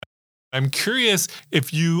I'm curious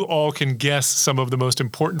if you all can guess some of the most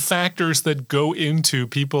important factors that go into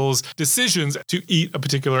people's decisions to eat a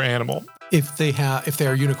particular animal. If they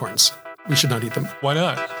are unicorns, we should not eat them. Why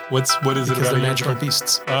not? What is because it about they're a magical unicorn?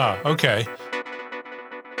 beasts. Ah, okay.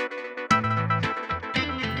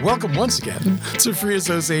 Welcome once again to Free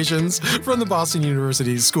Associations from the Boston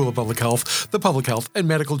University School of Public Health, the Public Health and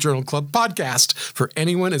Medical Journal Club podcast for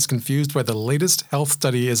anyone as confused by the latest health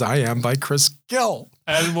study as I am by Chris Gill.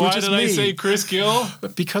 And why did I say Chris Gill?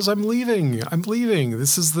 Because I'm leaving.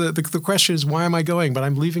 This is the question is why am I going? But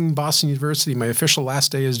I'm leaving Boston University. My official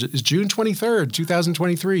last day is June 23rd,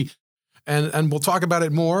 2023. And we'll talk about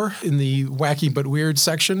it more in the wacky but weird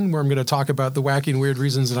section where I'm going to talk about the wacky and weird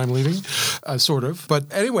reasons that I'm leaving, sort of. But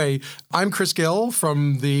anyway, I'm Chris Gill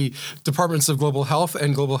from the Departments of Global Health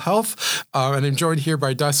and Global Health, and I'm joined here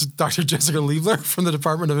by Dr. Jessica Liebler from the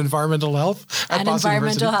Department of Environmental Health at Boston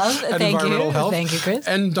University. Thank you, Chris.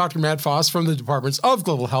 And Dr. Matt Foss from the Departments of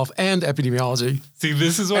Global Health and Epidemiology. See,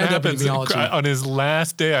 this is what happens. On his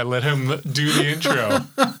last day, I let him do the intro,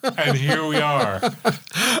 and here we are.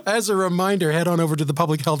 As a reminder, head on over to the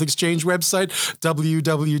Public Health Exchange website,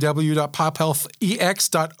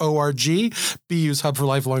 www.pophealthex.org, BU's Hub for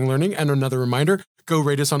Lifelong Learning. And another reminder, go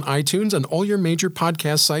rate us on iTunes and all your major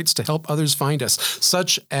podcast sites to help others find us,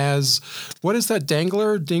 such as, what is that,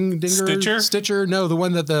 Dinger? Stitcher? No, the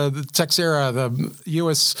one that the Texera, the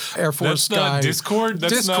U.S. Air Force guy. That's not Discord?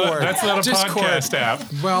 That's not a podcast app.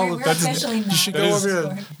 Well, you should go over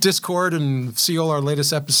to Discord and see all our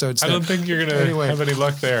latest episodes. I don't think you're going to have any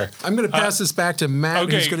luck there. I'm going to pass this back to Matt,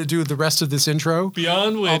 who's going to do the rest of this intro.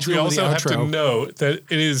 Beyond which, we also have to note that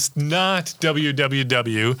it is not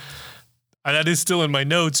www. And that is still in my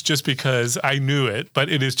notes just because I knew it, but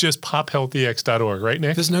it is just pophealthex.org, right,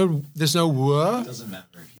 Nick? There's no what? It doesn't matter.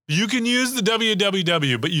 You can use the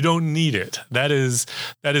www, but you don't need it. That is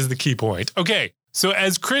the key point. Okay. So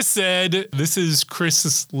as Chris said, this is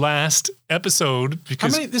Chris's last episode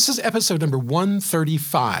because this is episode number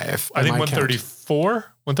 135. I think 134,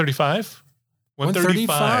 135.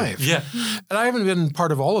 135. Yeah. And I haven't been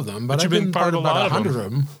part of all of them, but I've been part of about 100 of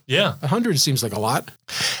them. Yeah. 100 seems like a lot.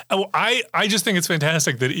 Oh, I just think it's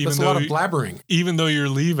fantastic that That's a lot of blabbering. Even though you're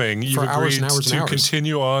leaving, you've agreed to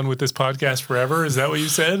continue on with this podcast forever. Is that what you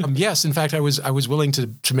said? Yes. In fact, I was willing to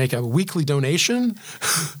make a weekly donation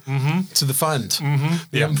to the fund,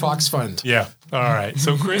 the M. Fox Fund. Yeah. All right.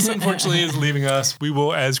 So Chris, unfortunately, is leaving us. We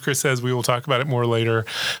will, as Chris says, we will talk about it more later.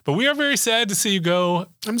 But we are very sad to see you go.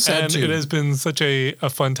 I'm sad too. It has been such a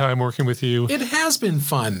fun time working with you. It has been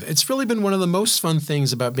fun. It's really been one of the most fun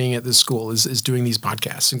things about being at this school is doing these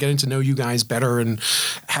podcasts and getting to know you guys better and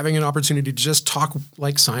having an opportunity to just talk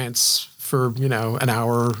like science for, an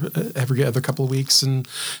hour every other couple of weeks and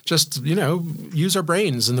just, use our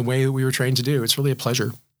brains in the way that we were trained to do. It's really a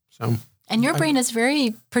pleasure. So. And your brain is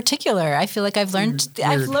very particular. I feel like I've learned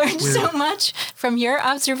so much from your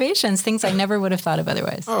observations, things I never would have thought of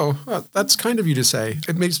otherwise. Oh, well, that's kind of you to say.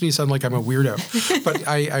 It makes me sound like I'm a weirdo, but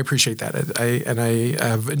I appreciate that. I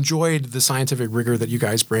have enjoyed the scientific rigor that you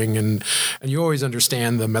guys bring, and you always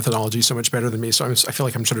understand the methodology so much better than me. So I feel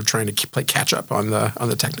like I'm sort of trying to play catch up on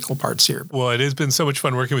the technical parts here. Well, it has been so much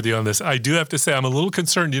fun working with you on this. I do have to say I'm a little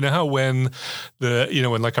concerned. You know how when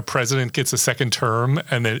when like a president gets a second term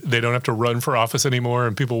and they don't have to run for office anymore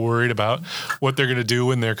and people worried about what they're going to do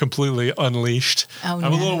when they're completely unleashed. I'm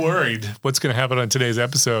a little worried what's going to happen on today's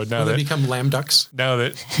episode. Will they become lamb ducks? Now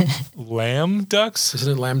that lamb ducks?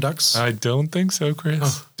 Isn't it lamb ducks? I don't think so, Chris.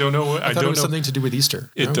 Oh. Don't know. I thought it was something to do with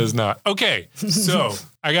Easter. It does not. Okay. So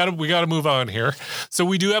we got to move on here. So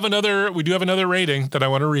we do have another rating that I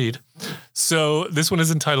want to read. So this one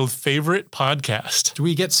is entitled Favorite Podcast. Do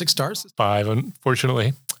we get 6 stars? 5,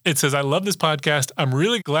 unfortunately. It says, I love this podcast. I'm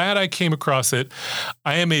really glad I came across it.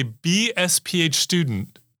 I am a BSPH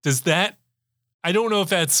student. I don't know if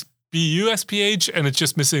that's BUSPH and it's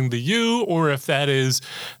just missing the U, or if that is,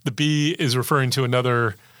 the B is referring to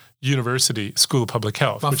another university, School of Public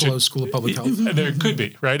Health. Buffalo School of Public Health. There could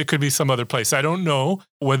be, right? It could be some other place. I don't know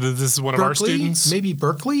whether this is one of our students. Maybe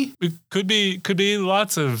Berkeley? It could be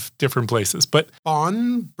lots of different places, but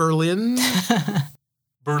Bonn, Berlin.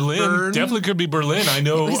 Berlin definitely could be Berlin. I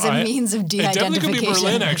know. It was a means of de-identification. It definitely could be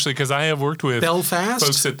Berlin, actually, because I have worked with Belfast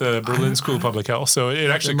folks at the Berlin School of Public Health. So it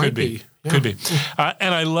actually could be. Yeah. Could be.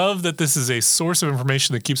 And I love that this is a source of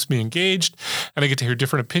information that keeps me engaged, and I get to hear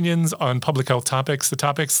different opinions on public health topics. The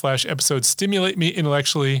topics/episodes stimulate me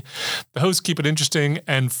intellectually. The hosts keep it interesting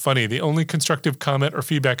and funny. The only constructive comment or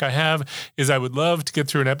feedback I have is I would love to get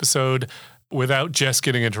through an episode without Jess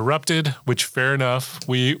getting interrupted, which fair enough.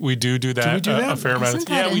 We do that, do we do that? A fair amount of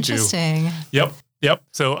time. Yeah, we do. Yep. Yep.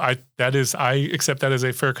 So I accept that as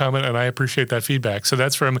a fair comment, and I appreciate that feedback. So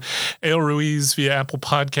that's from Ale Ruiz via Apple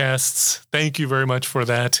Podcasts. Thank you very much for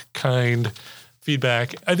that kind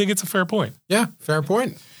feedback. I think it's a fair point. Yeah, fair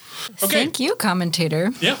point. Okay. Thank you,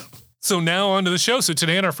 commentator. Yeah. So now on to the show. So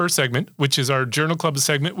today in our first segment, which is our Journal Club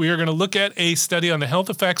segment, we are going to look at a study on the health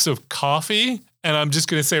effects of coffee. And I'm just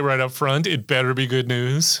going to say right up front, it better be good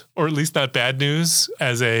news, or at least not bad news,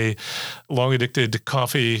 as a long-addicted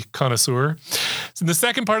coffee connoisseur. So in the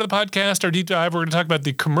second part of the podcast, our deep dive, we're going to talk about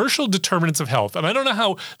the commercial determinants of health. And I don't know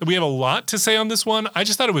how that we have a lot to say on this one. I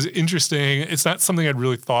just thought it was interesting. It's not something I'd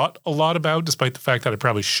really thought a lot about, despite the fact that I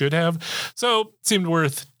probably should have. So it seemed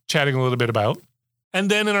worth chatting a little bit about. And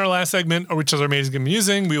then in our last segment, which is our amazing and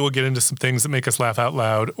amusing, we will get into some things that make us laugh out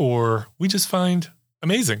loud or we just find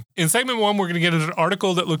amazing. In segment 1, we're going to get into an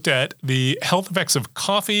article that looked at the health effects of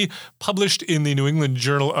coffee published in the New England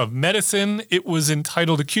Journal of Medicine. It was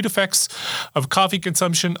entitled Acute Effects of Coffee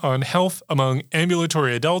Consumption on Health Among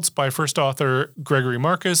Ambulatory Adults by first author Gregory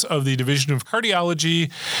Marcus of the Division of Cardiology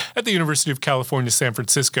at the University of California, San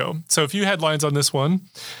Francisco. So a few headlines on this one.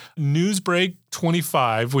 Newsbreak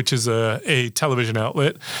 25, which is a television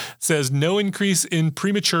outlet, says no increase in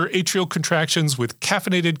premature atrial contractions with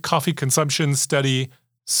caffeinated coffee consumption study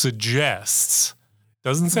suggests.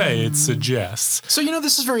 Doesn't say, it suggests. So,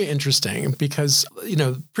 this is very interesting because,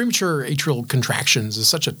 premature atrial contractions is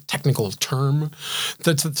such a technical term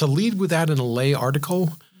that to lead with that in a lay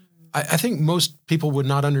article, I think most people would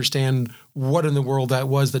not understand what in the world that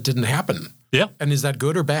was that didn't happen. Yeah. And is that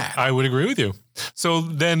good or bad? I would agree with you. So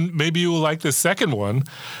then maybe you will like the second one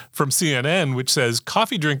from CNN, which says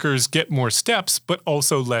coffee drinkers get more steps, but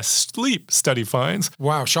also less sleep, study finds.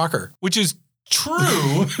 Wow, shocker. Which is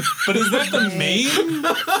true, but is that the main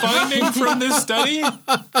finding from this study?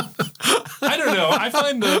 I don't know. I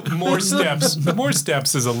find the more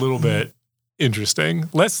steps is a little bit interesting.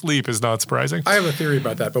 Less sleep is not surprising. I have a theory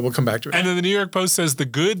about that, but we'll come back to it. And then the New York Post says the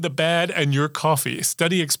good, the bad, and your coffee.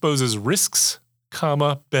 Study exposes risks,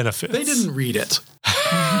 benefits. They didn't read it.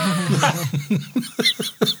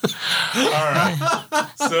 All right.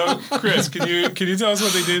 So, Chris, can you tell us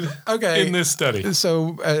what they did in this study?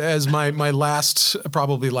 So, as my last,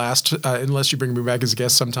 probably last, unless you bring me back as a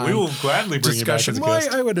guest sometime, we will gladly bring you back as a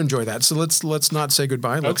guest. I would enjoy that. So let's not say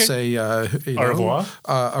goodbye. Let's say au revoir.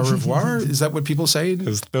 Au revoir. Is that what people say?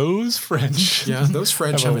 Because those French, those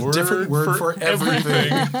French have a different word for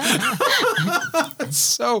everything.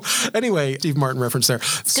 So, anyway, Steve Martin reference there.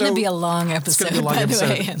 It's going to be a long episode, by the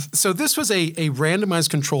way. So this was a randomized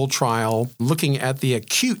controlled trial looking at the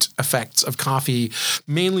acute effects of coffee,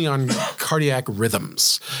 mainly on cardiac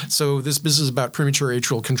rhythms. So this is about premature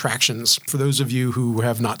atrial contractions. For those of you who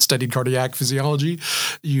have not studied cardiac physiology,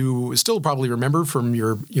 you still probably remember from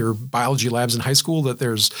your biology labs in high school that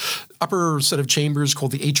there's upper set of chambers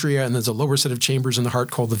called the atria, and there's a lower set of chambers in the heart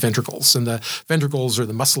called the ventricles. And the ventricles are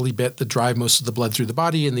the muscly bit that drive most of the blood through the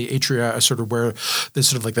body, and the atria are sort of where there's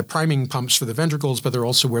sort of like the priming pumps for the ventricles, but they're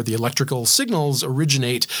also where the electrical signals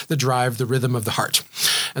originate that drive the rhythm of the heart.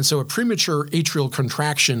 And so a premature atrial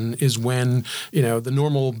contraction is when, the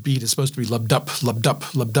normal beat is supposed to be lubbed up,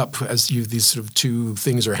 as these sort of two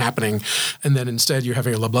things are happening. And then instead you're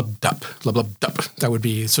having a lubbed up. That would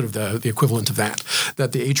be sort of the equivalent of that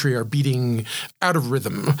the atria are beating out of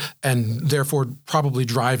rhythm and therefore probably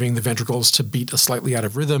driving the ventricles to beat slightly out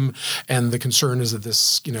of rhythm. And the concern is that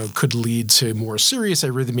this, could lead to more serious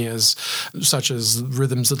arrhythmias, such as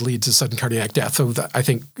rhythms that lead to sudden cardiac death. So I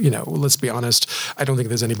think, let's be honest, I don't think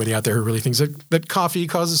there's anybody out there who really thinks that coffee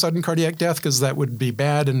causes sudden cardiac death, because that would be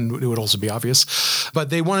bad and it would also be obvious. But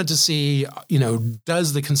they wanted to see,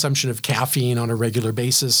 does the consumption of caffeine on a regular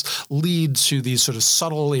basis lead to these sort of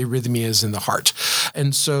subtle arrhythmias in the heart?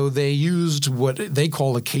 And so they used what they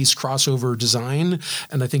call a case crossover design.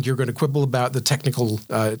 And I think you're going to quibble about the technical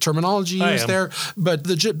terminology used there. But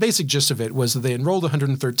the basic gist of it was that they enrolled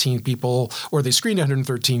 113 people, or they screened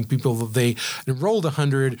 113 people. They enrolled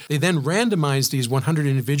 100. They then randomized these 100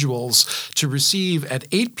 individuals to receive at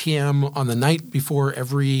 8 p.m. on the night before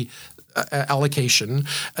every allocation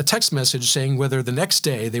a text message saying whether the next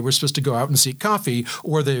day they were supposed to go out and seek coffee,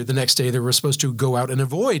 or the next day they were supposed to go out and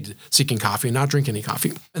avoid seeking coffee and not drink any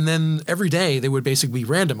coffee. And then every day they would basically be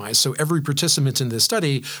randomized. So every participant in this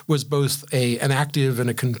study was both an active and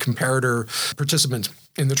a comparator participant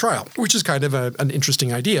in the trial, which is kind of an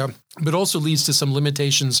interesting idea, but also leads to some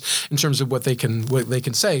limitations in terms of what they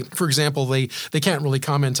can say. For example, they can't really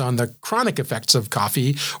comment on the chronic effects of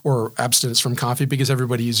coffee or abstinence from coffee, because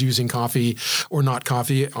everybody is using coffee or not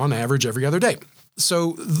coffee on average every other day.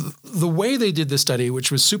 So the way they did this study,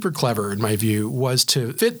 which was super clever in my view, was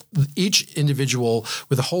to fit each individual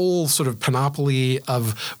with a whole sort of panoply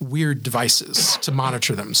of weird devices to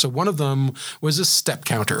monitor them. So one of them was a step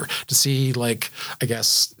counter to see, like, I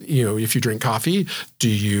guess, if you drink coffee, do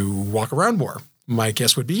you walk around more? My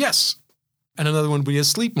guess would be yes. And another one would be a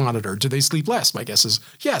sleep monitor. Do they sleep less? My guess is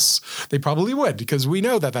yes. They probably would, because we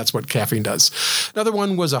know that that's what caffeine does. Another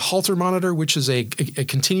one was a Holter monitor, which is a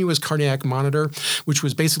continuous cardiac monitor, which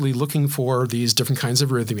was basically looking for these different kinds of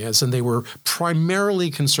arrhythmias. And they were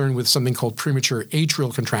primarily concerned with something called premature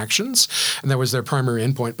atrial contractions. And that was their primary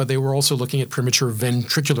endpoint. But they were also looking at premature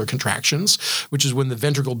ventricular contractions, which is when the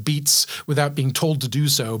ventricle beats without being told to do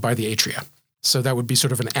so by the atria. So that would be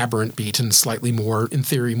sort of an aberrant beat and slightly more, in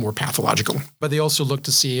theory, more pathological. But they also looked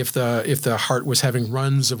to see if the heart was having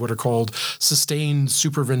runs of what are called sustained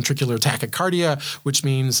supraventricular tachycardia, which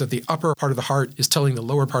means that the upper part of the heart is telling the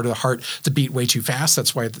lower part of the heart to beat way too fast.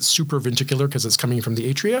 That's why it's supraventricular, because it's coming from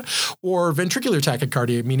the atria. Or ventricular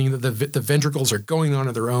tachycardia, meaning that the ventricles are going on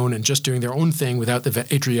their own and just doing their own thing without the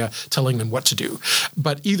atria telling them what to do.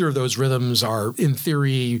 But either of those rhythms are, in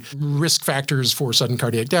theory, risk factors for sudden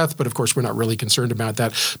cardiac death. But of course, we're not really concerned about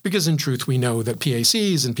that, because in truth, we know that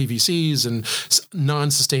PACs and PVCs and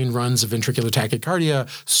non-sustained runs of ventricular tachycardia,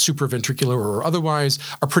 supraventricular or otherwise,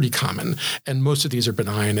 are pretty common. And most of these are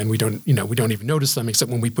benign, and we don't even notice them,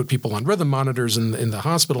 except when we put people on rhythm monitors in the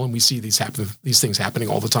hospital and we see these things happening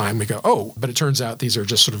all the time. We go, oh, but it turns out these are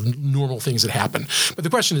just sort of normal things that happen. But the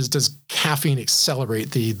question is, does caffeine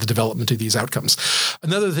accelerate the development of these outcomes?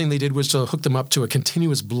 Another thing they did was to hook them up to a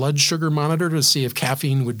continuous blood sugar monitor to see if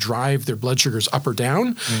caffeine would drive their blood sugars up or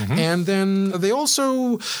down. Mm-hmm. And then they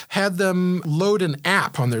also had them load an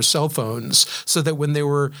app on their cell phones so that when they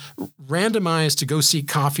were randomized to go seek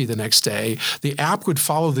coffee the next day, the app would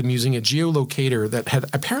follow them using a geolocator that had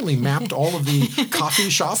apparently mapped all of the coffee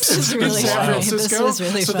shops in San Francisco. This is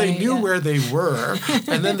really so funny, they knew where they were.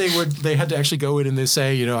 And then they had to actually go in and they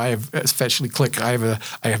say, I have especially click, I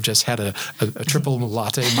have just had a triple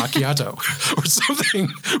latte macchiato or something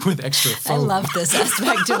with extra foam. I love this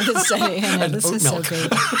aspect of the study. This is milk. So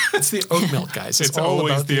great. It's the oat milk, guys. It's all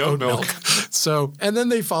always about the oat milk. So, and then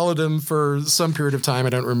they followed him for some period of time. I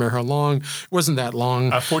don't remember how long. It wasn't that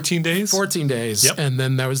long. 14 days? 14 days. Yep. And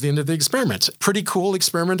then that was the end of the experiment. Pretty cool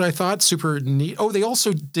experiment, I thought. Super neat. Oh, they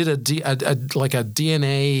also did a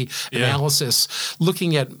DNA analysis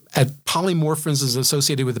looking at polymorphisms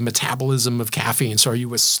associated with the metabolism of caffeine. So are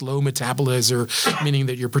you a slow metabolizer, meaning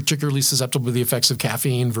that you're particularly susceptible to the effects of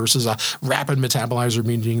caffeine, versus a rapid metabolizer,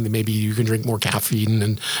 meaning that maybe you can drink more caffeine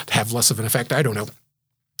and have less of an effect? I don't know.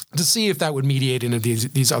 To see if that would mediate into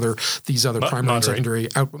these other primary and secondary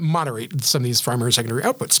moderate some of these primary and secondary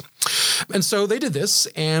outputs. And so they did this,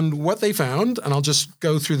 and what they found, and I'll just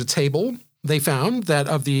go through the table. They found that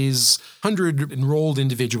of these 100 enrolled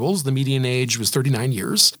individuals, the median age was 39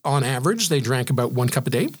 years. On average, they drank about 1 cup a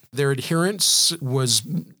day. Their adherence was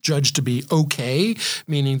judged to be okay,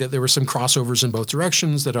 meaning that there were some crossovers in both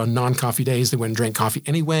directions, that on non-coffee days, they went and drank coffee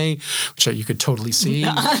anyway, which you could totally see.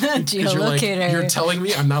 You're telling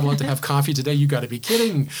me I'm not allowed to have coffee today? You got to be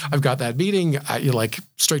kidding. I've got that meeting. You're like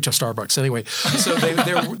straight to Starbucks. Anyway, so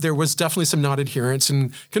there was definitely some non-adherence,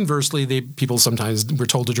 and conversely, people sometimes were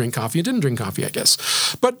told to drink coffee and didn't drink coffee, I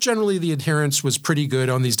guess. But generally, the adherence was pretty good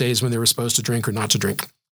on these days when they were supposed to drink or not to drink.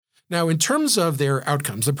 Now, in terms of their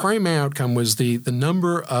outcomes, the primary outcome was the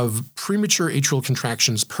number of premature atrial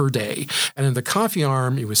contractions per day. And in the coffee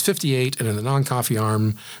arm, it was 58, and in the non-coffee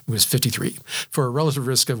arm, it was 53, for a relative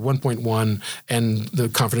risk of 1.1, and the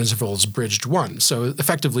confidence interval is bridged 1. So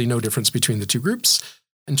effectively, no difference between the two groups.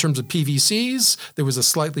 In terms of PVCs, there was a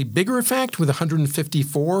slightly bigger effect with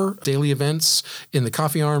 154 daily events in the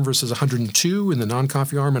coffee arm versus 102 in the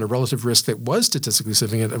non-coffee arm, and a relative risk that was statistically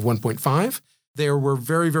significant of 1.5. There were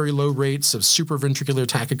very, very low rates of supraventricular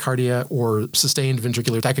tachycardia or sustained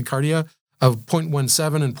ventricular tachycardia of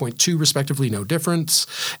 0.17 and 0.2 respectively, no difference.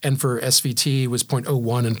 And for SVT was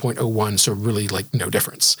 0.01 and 0.01, so really no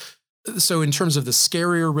difference. So in terms of the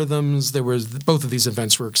scarier rhythms, both of these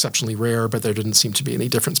events were exceptionally rare, but there didn't seem to be any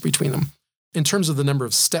difference between them. In terms of the number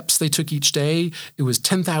of steps they took each day, it was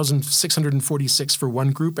 10,646 for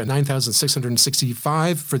one group and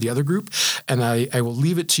 9,665 for the other group. And I will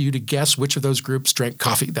leave it to you to guess which of those groups drank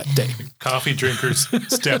coffee that day. Coffee drinkers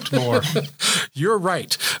stepped more. You're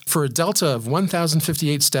right. For a delta of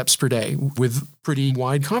 1,058 steps per day with pretty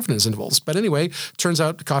wide confidence intervals. But anyway, turns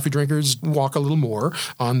out coffee drinkers walk a little more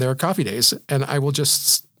on their coffee days. And I will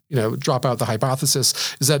just, drop out the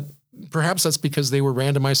hypothesis is that perhaps that's because they were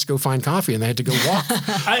randomized to go find coffee and they had to go walk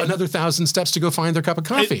another 1,000 steps to go find their cup of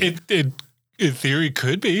coffee. It In theory,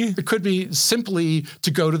 could be. It could be simply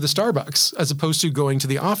to go to the Starbucks as opposed to going to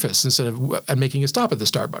the office instead of and making a stop at the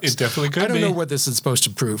Starbucks. It definitely could be. I don't know what this is supposed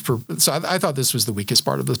to prove. So I thought this was the weakest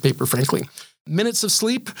part of this paper, frankly. Minutes of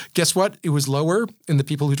sleep, guess what? It was lower in the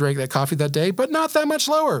people who drank that coffee that day, but not that much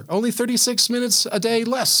lower. Only 36 minutes a day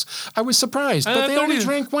less. I was surprised. But they only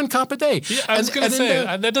drank 1 cup a day. Yeah, I was going to say,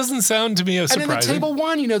 that doesn't sound to me as surprising. And in the table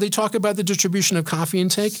 1, they talk about the distribution of coffee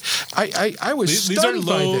intake. I was stunned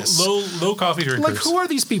by this. Low coffee drinkers. Like, who are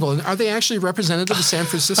these people? And are they actually representative of San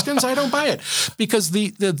Franciscans? I don't buy it. Because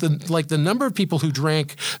the number of people who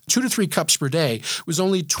drank 2 to 3 cups per day was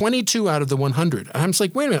only 22 out of the 100. And I'm just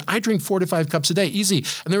like, wait a minute, I drink 4 to 5 cups a day, easy.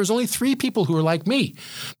 And there was only 3 people who were like me.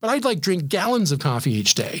 But I'd drink gallons of coffee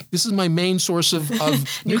each day. This is my main source of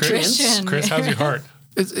nutrients. Chris, how's your heart?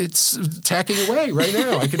 It's tacking away right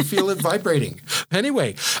now. I can feel it vibrating.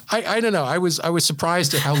 Anyway, I don't know. I was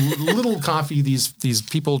surprised at how little coffee these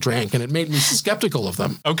people drank, and it made me skeptical of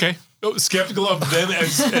them. Okay. Skeptical of them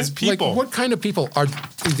as people. Like, what kind of people are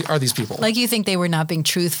these people? Like, you think they were not being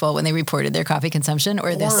truthful when they reported their coffee consumption,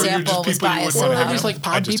 or their sample was biased? Or are these like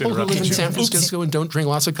pod people who live in San Francisco and don't drink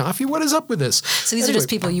lots of coffee? What is up with this? So these are just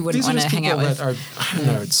people you wouldn't want to hang out with. I don't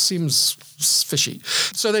know. It seems fishy.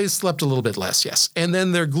 So they slept a little bit less, yes. And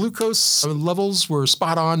then their glucose levels were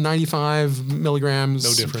spot on, 95 milligrams.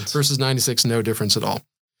 No difference. Versus 96, no difference at all.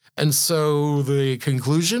 And so the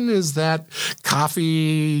conclusion is that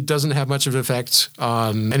coffee doesn't have much of an effect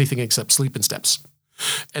on anything except sleep and steps.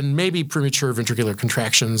 And maybe premature ventricular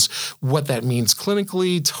contractions. What that means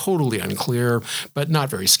clinically, totally unclear, but not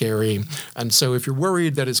very scary. And so if you're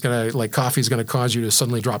worried that it's going to, like, coffee is going to cause you to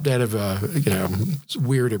suddenly drop dead of a,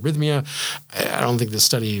 weird arrhythmia, I don't think this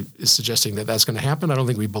study is suggesting that that's going to happen. I don't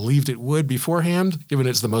think we believed it would beforehand, given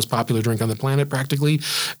it's the most popular drink on the planet practically.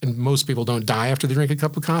 And most people don't die after they drink a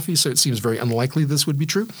cup of coffee, so it seems very unlikely this would be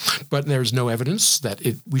true. But there's no evidence that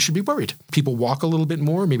we should be worried. People walk a little bit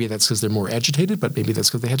more. Maybe that's because they're more agitated, but maybe that's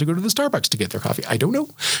because they had to go to the Starbucks to get their coffee. I don't know.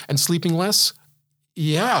 And sleeping less?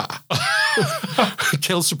 Yeah.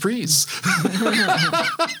 Quelle surprise.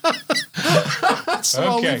 So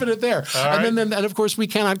I'll leave it at there. And then, of course, we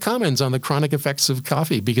cannot comment on the chronic effects of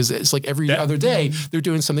coffee because it's like every other day they're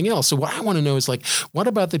doing something else. So what I want to know is, like, what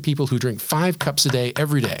about the people who drink 5 cups a day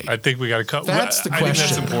every day? I think we got to cut. That's the question. I think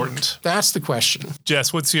that's important. That's the question.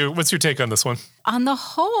 Jess, what's your take on this one? On the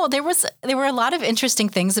whole, there were a lot of interesting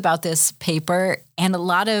things about this paper, and a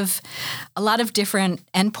lot of different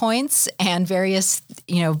endpoints and various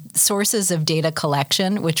sources of data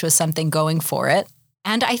collection, which was something going for it.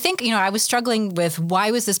 And I think, I was struggling with, why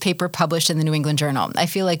was this paper published in the New England Journal? I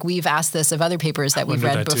feel like we've asked this of other papers that we've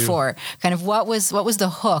read before. Kind of what was the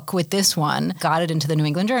hook with this one? Got it into the New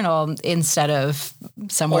England Journal instead of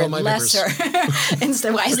somewhere lesser.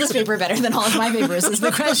 Instead, why is this paper better than all of my papers is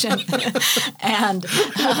the question. And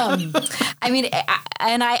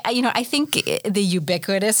I think the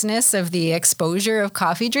ubiquitousness of the exposure of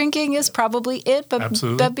coffee drinking is probably it.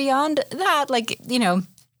 But beyond that,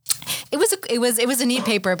 It was a neat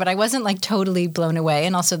paper, but I wasn't like totally blown away.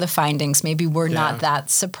 And also the findings maybe were not that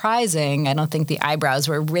surprising. I don't think the eyebrows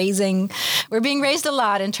were being raised a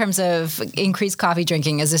lot in terms of increased coffee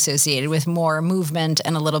drinking is associated with more movement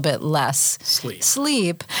and a little bit less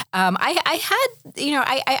sleep. I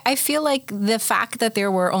feel like the fact that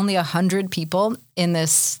there were only 100 people in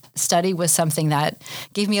this study was something that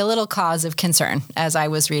gave me a little cause of concern as I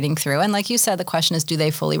was reading through. And like you said, the question is, do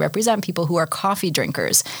they fully represent people who are coffee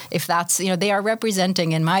drinkers? If that's, they are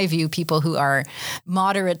representing, in my view, people who are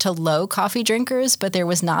moderate to low coffee drinkers, but there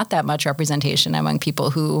was not that much representation among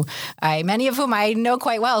people many of whom I know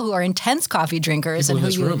quite well, who are intense coffee drinkers.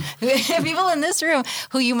 People in this room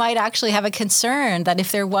who you might actually have a concern that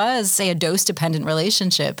if there was, say, a dose-dependent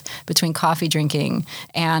relationship between coffee drinking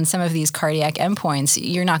and some of these cardiac endpoints,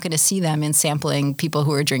 you're not going to see them in sampling people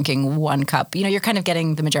who are drinking 1 cup. You're kind of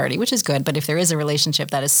getting the majority, which is good. But if there is a relationship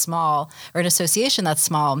that is small or an association that's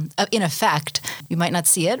small, in effect, you might not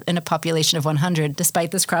see it in a population of 100, despite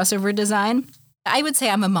this crossover design. I would say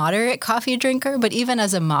I'm a moderate coffee drinker, but even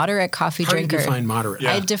as a moderate coffee drinker, how do you define moderate?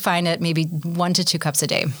 I define it maybe 1 to 2 cups a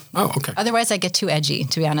day. Oh, okay. Otherwise, I get too edgy,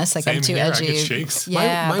 to be honest. Like, I'm too edgy. I get shakes.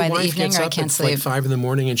 Yeah, my by wife the evening, gets or I up can't at sleep. like 5 in the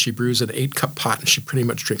morning, and she brews an 8-cup pot, and she pretty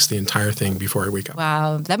much drinks the entire thing before I wake up.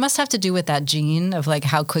 Wow, that must have to do with that gene of like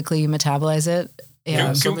how quickly you metabolize it.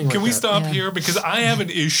 Yeah. Can we stop here? Because I have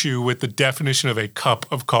an issue with the definition of a cup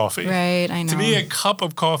of coffee. Right, I know. To me, a cup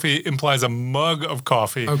of coffee implies a mug of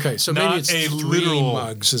coffee. Okay, so maybe it's 3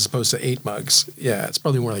 mugs as opposed to 8 mugs. Yeah, it's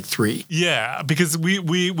probably more like 3. Yeah, because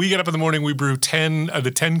we get up in the morning, we brew the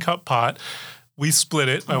 10-cup pot. We split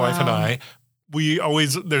it, my wife and I.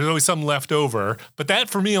 there's always some left over, but that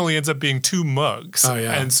for me only ends up being 2 mugs. Oh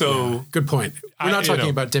yeah. And so yeah. Good point. We're not talking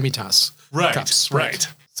about demi-tasse cups. Right.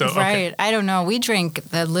 So, okay. Right. I don't know. We drink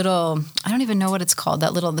the little, I don't even know what it's called, the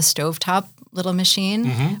stovetop little machine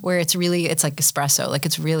where it's like espresso, like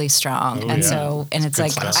it's really strong. It's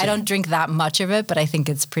like, stuff. I don't drink that much of it, but I think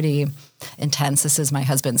it's pretty intense. This is my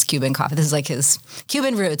husband's Cuban coffee. This is like his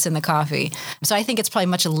Cuban roots in the coffee. So I think it's probably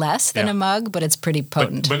much less than a mug, but it's pretty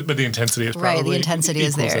potent. But the intensity is probably right. The intensity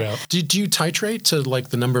is there. Do you titrate to like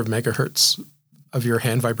the number of megahertz of your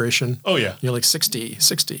hand vibration? Oh yeah. You're like 60.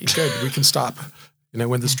 Good. We can stop.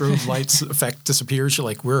 When the strobe lights effect disappears, you're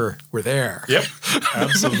like, we're there. Yep,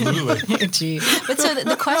 absolutely. Gee. But so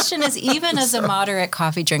the question is, even as a moderate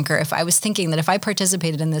coffee drinker, if I was thinking that if I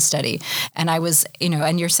participated in this study and I was,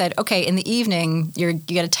 and you're said, okay, in the evening, you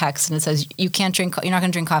get a text and it says, you're not going to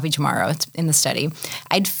drink coffee tomorrow. It's in the study.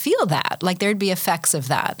 I'd feel that, like there'd be effects of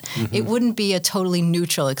that. It wouldn't be a totally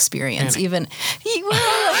neutral experience.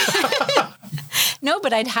 No,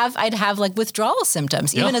 but I'd have like withdrawal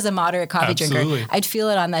symptoms, even as a moderate coffee drinker. I'd feel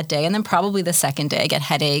it on that day. And then probably the second day I get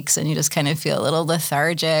headaches and you just kind of feel a little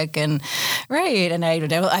lethargic and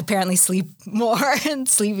I apparently sleep more and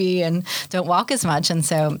sleepy and don't walk as much. And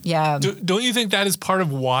so, yeah. Don't you think that is part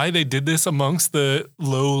of why they did this amongst the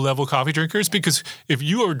low-level coffee drinkers? Because if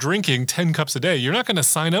you are drinking 10 cups a day, you're not going to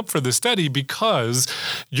sign up for the study because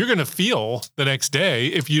you're going to feel the next day,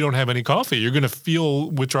 if you don't have any coffee, you're going to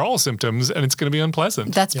feel withdrawal symptoms and it's going to be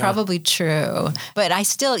unpleasant. That's probably true. But I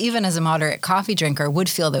still, even as a moderate coffee drinker, would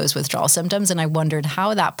feel those withdrawal symptoms. And I wondered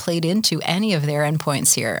how that played into any of their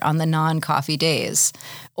endpoints here on the non-coffee days,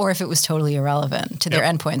 or if it was totally irrelevant to their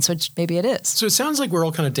endpoints, which maybe it is. So it sounds like we're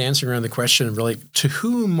all kind of dancing around the question of really, to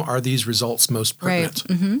whom are these results most pertinent?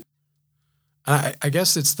 Right. Mm-hmm. I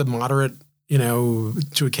guess it's the moderate,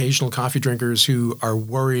 to occasional coffee drinkers who are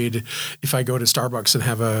worried if I go to Starbucks and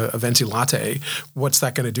have a venti latte, what's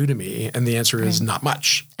that going to do to me? And the answer is not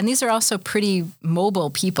much. And these are also pretty mobile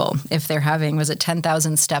people. If they're having,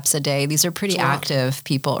 10,000 steps a day? These are pretty active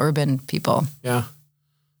people, urban people. Yeah.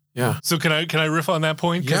 Yeah. So can I riff on that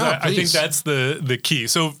point? Because I think that's the key.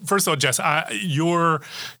 So first of all, Jess, your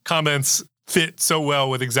comments fit so well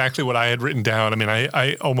with exactly what I had written down. I mean,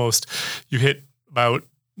 I almost, you hit about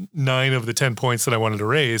 9 of the 10 points that I wanted to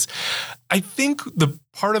raise. I think the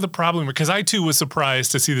part of the problem, because I too was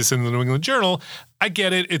surprised to see this in the New England Journal. I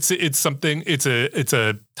get it. It's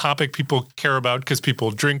a topic people care about because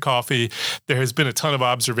people drink coffee. There has been a ton of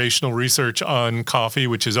observational research on coffee,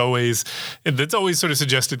 that's always sort of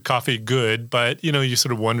suggested coffee good, but you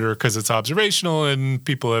sort of wonder because it's observational and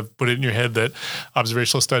people have put it in your head that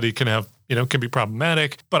observational study can be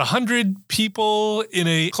problematic. But 100 people in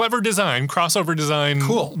a clever design, crossover design,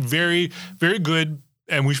 cool, very, very good.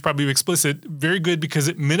 And we should probably be explicit, very good because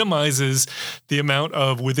it minimizes the amount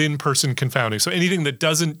of within-person confounding. So anything that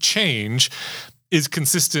doesn't change is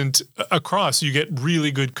consistent across. You get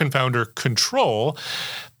really good confounder control.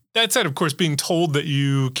 That said, of course, being told that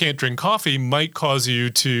you can't drink coffee might cause you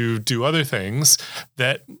to do other things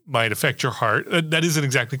that might affect your heart. That isn't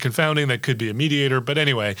exactly confounding. That could be a mediator. But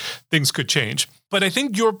anyway, things could change. But I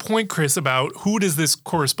think your point, Chris, about who does this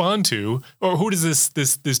correspond to, or who does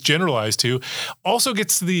this generalize to, also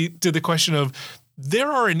gets to the question of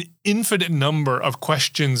there are an infinite number of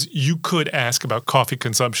questions you could ask about coffee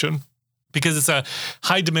consumption because it's a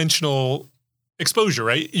high-dimensional exposure,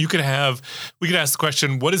 right? We could ask the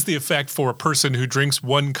question, what is the effect for a person who drinks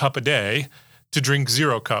 1 cup a day to drink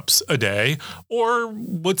 0 cups a day? Or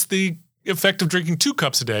what's the effect of drinking 2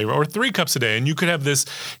 cups a day or 3 cups a day? And you could have this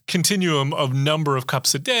continuum of number of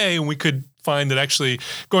cups a day, and we could find that actually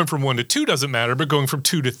going from 1 to 2 doesn't matter, but going from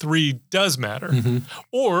 2 to 3 does matter. Mm-hmm.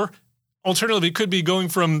 Or alternatively, it could be going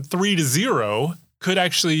from 3 to 0 could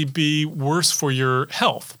actually be worse for your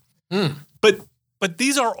health. Mm. But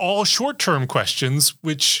these are all short-term questions,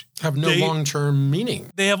 which have no long-term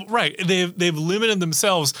meaning. They've limited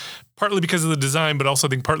themselves, partly because of the design, but also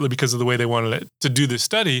I think partly because of the way they wanted to do this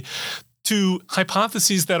study, to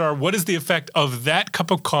hypotheses that are, what is the effect of that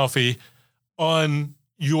cup of coffee on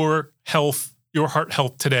your health, your heart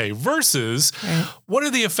health today, versus what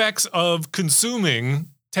are the effects of consuming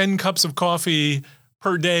 10 cups of coffee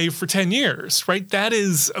per day for 10 years, right? That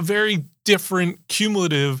is a very different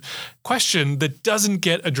cumulative question that doesn't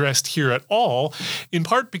get addressed here at all, in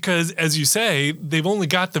part because, as you say, they've only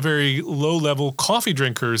got the very low-level coffee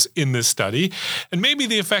drinkers in this study, and maybe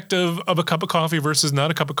the effect of a cup of coffee versus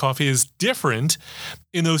not a cup of coffee is different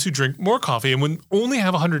in those who drink more coffee. And when only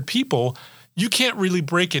have 100 people, you can't really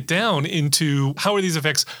break it down into how are these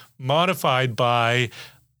effects modified by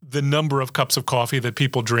the number of cups of coffee that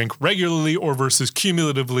people drink regularly or versus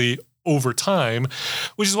cumulatively over time,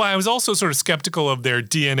 which is why I was also sort of skeptical of their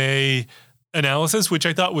DNA analysis, which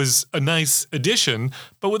I thought was a nice addition.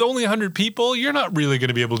 But with only 100 people, you're not really going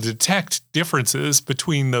to be able to detect differences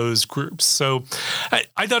between those groups. So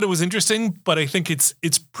I thought it was interesting, but I think it's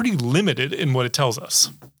pretty limited in what it tells us.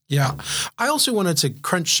 Yeah. I also wanted to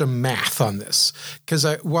crunch some math on this because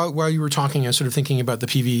while you were talking, I was sort of thinking about the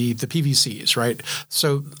PVCs, right?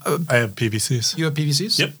 So I have PVCs. You have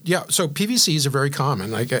PVCs? Yep. Yeah. So PVCs are very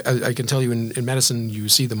common. Like I can tell you in medicine, you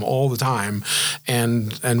see them all the time,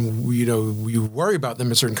 and you worry about them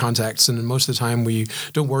in certain contexts, and most of the time we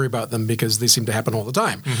don't worry about them because they seem to happen all the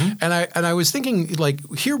time. Mm-hmm. And I was thinking, like,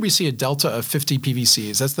 here we see a delta of 50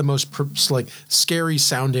 PVCs. That's the most scary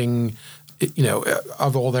sounding,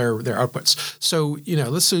 of all their outputs. So,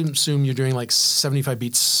 let's assume you're doing like 75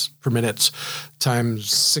 beats per minute times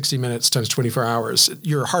 60 minutes times 24 hours.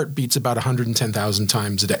 Your heart beats about 110,000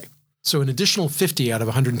 times a day. So an additional 50 out of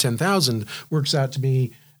 110,000 works out to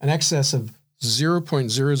be an excess of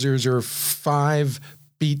 0.0005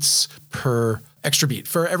 beats per extra beat.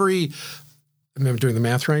 For every, I'm doing the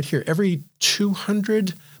math right here, every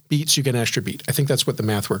 200 beats, you get an extra beat. I think that's what the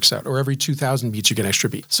math works out. Or every 2,000 beats, you get an extra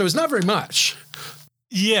beat. So it's not very much.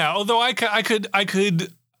 Yeah, although I could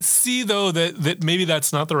see though that maybe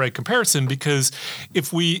that's not the right comparison, because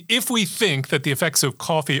if we think that the effects of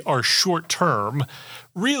coffee are short term,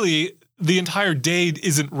 really the entire day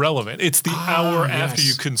isn't relevant. It's the hour after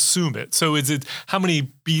you consume it. So is it how many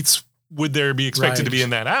beats would there be expected to be in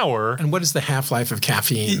that hour? And what is the half-life of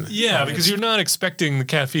caffeine? Yeah, because you're not expecting the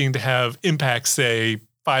caffeine to have impact, say,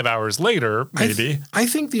 5 hours later, maybe. I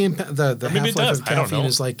think the half-life of caffeine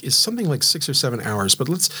is something like 6 or 7 hours. But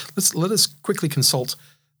let us quickly consult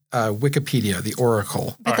Wikipedia, the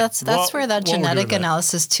Oracle. But that's where that genetic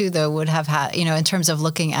analysis too, though, would have had, in terms of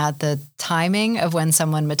looking at the timing of when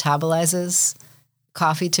someone metabolizes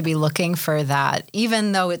coffee, to be looking for that,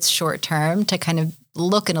 even though it's short term, to kind of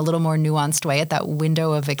look in a little more nuanced way at that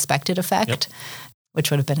window of expected effect,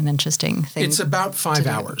 which would have been an interesting thing. It's about 5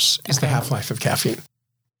 hours is the half-life of caffeine.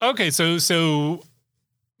 Okay, so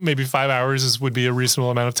maybe 5 hours would be a reasonable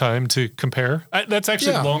amount of time to compare. That's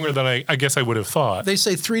actually longer than I guess I would have thought. They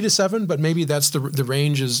say 3 to 7, but maybe that's the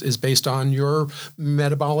range is based on your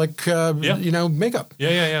metabolic makeup.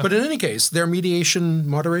 Yeah. But in any case, their moderation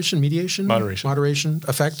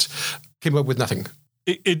effect came up with nothing.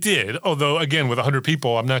 It did, although, again, with 100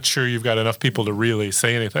 people, I'm not sure you've got enough people to really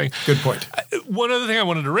say anything. Good point. One other thing I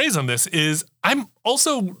wanted to raise on this is I'm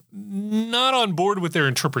also not on board with their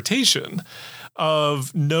interpretation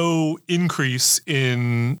of no increase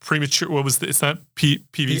in premature, it's not PVC,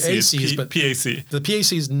 PACs, but PAC. The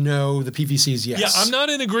PACs no, the PVCs yes. Yeah, I'm not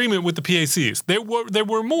in agreement with the PACs. There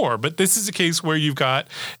were more, but this is a case where you've got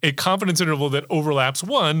a confidence interval that overlaps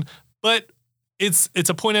 1, but it's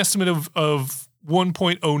a point estimate of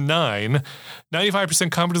 1.09,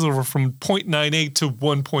 95% confidence interval from 0.98 to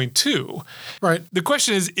 1.2. Right. The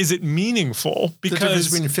question is it meaningful? Because the difference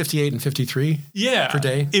between 58 and 53 per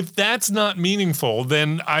day. If that's not meaningful,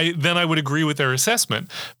 then I would agree with their assessment.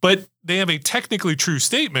 But they have a technically true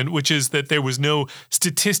statement, which is that there was no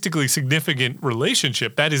statistically significant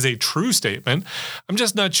relationship. That is a true statement. I'm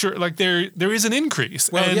just not sure. Like there is an increase,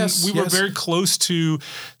 we were very close to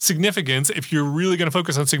significance. If you're really going to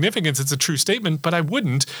focus on significance, it's a true statement. But I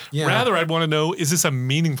wouldn't. Yeah. Rather, I'd want to know, is this a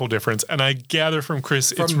meaningful difference? And I gather from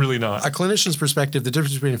Chris, it's really not. A clinician's perspective, the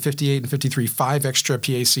difference between 58 and 53, 5 extra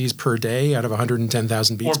PACs per day out of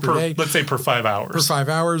 110,000 beats per day. Let's say per 5 hours. Per 5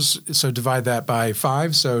 hours. So divide that by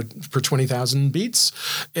 5. So per 20,000 beats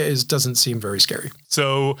doesn't seem very scary.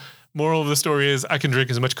 So moral of the story is I can drink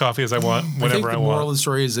as much coffee as I want whenever I want. The moral of the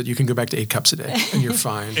story is that you can go back to 8 cups a day and you're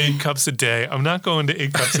fine. 8 cups a day. I'm not going to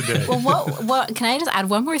 8 cups a day. Well, what can I just add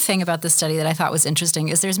one more thing about this study that I thought was interesting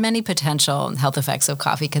is there's many potential health effects of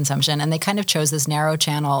coffee consumption, and they kind of chose this narrow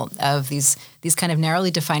channel of these kind of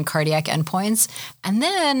narrowly defined cardiac endpoints. And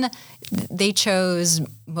then they chose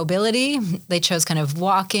mobility, they chose kind of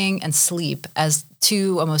walking and sleep as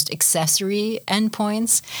 2 almost accessory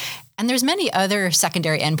endpoints. And there's many other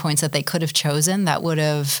secondary endpoints that they could have chosen that would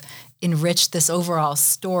have enriched this overall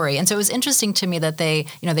story. And so it was interesting to me that they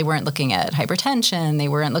weren't looking at hypertension, they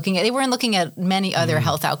weren't looking at many other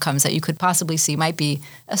health outcomes that you could possibly see might be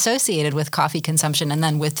associated with coffee consumption and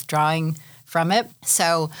then withdrawing from it.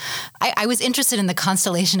 So I was interested in the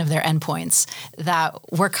constellation of their endpoints that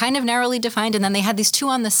were kind of narrowly defined. And then they had these two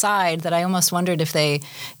on the side that I almost wondered if they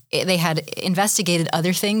had investigated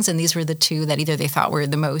other things, and these were the two that either they thought were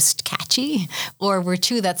the most catchy or were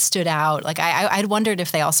two that stood out. Like I'd wondered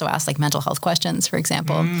if they also asked like mental health questions, for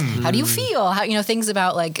example. How do you feel? How, things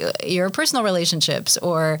about like your personal relationships,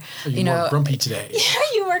 or Are you more grumpy today?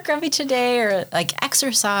 Are you more grumpy today, or like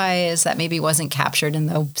exercise that maybe wasn't captured in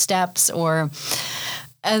the steps, or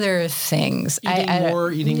other things.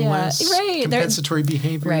 Eating less, right. compensatory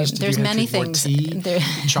behaviors. Right. Did There's you many drink things. More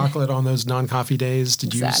tea, chocolate on those non-coffee days?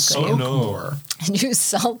 Did you smoke more? Did you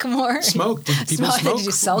sulk more? Smoke. Did people smoke? Did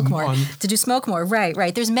you sulk more? Did you smoke more?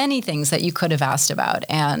 Right. There's many things that you could have asked about.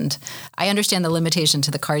 And I understand the limitation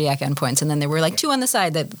to the cardiac endpoints. And then there were like two on the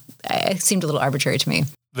side that seemed a little arbitrary to me.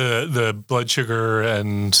 The blood sugar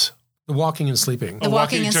and... The walking and sleeping. The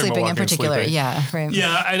walking and sleeping in particular. Yeah, right.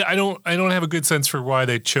 Yeah, I don't have a good sense for why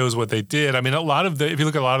they chose what they did. I mean, if you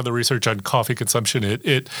look at a lot of the research on coffee consumption,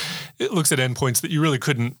 it looks at endpoints that you really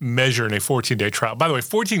couldn't measure in a 14-day trial. By the way,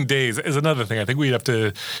 14 days is another thing I think we'd have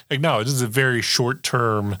to acknowledge. This is a very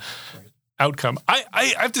short-term outcome.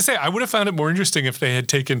 I have to say, I would have found it more interesting if they had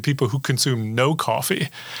taken people who consume no coffee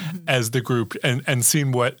as the group and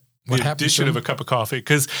seen what the addition of a cup of coffee,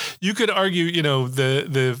 because you could argue,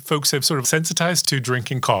 the folks have sort of sensitized to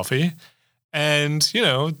drinking coffee, and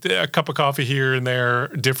a cup of coffee here and there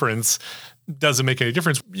difference doesn't make any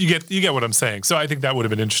difference. You get what I'm saying. So I think that would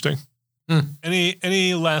have been interesting.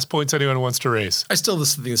 Any last points anyone wants to raise? I still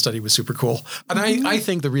think the study was super cool. And I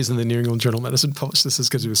think the reason the New England Journal of Medicine published this is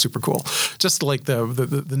because it was super cool. Just like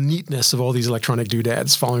the neatness of all these electronic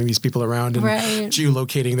doodads following these people around and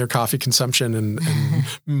geolocating their coffee consumption and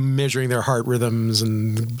measuring their heart rhythms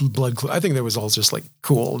and blood. I think that was all just like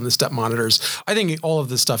cool. And the step monitors. I think all of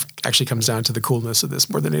this stuff actually comes down to the coolness of this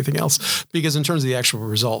more than anything else. Because in terms of the actual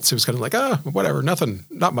results, it was kind of like, whatever, nothing,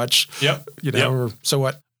 not much. Yep. Or so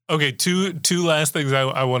what? Okay, two last things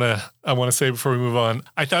I want to say before we move on.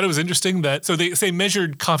 I thought it was interesting that they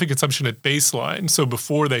measured coffee consumption at baseline. So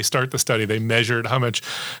before they start the study, they measured how much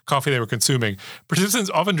coffee they were consuming.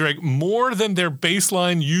 Participants often drank more than their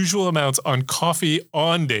baseline usual amounts on coffee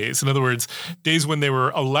on days. In other words, days when they were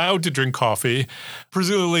allowed to drink coffee,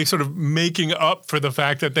 presumably sort of making up for the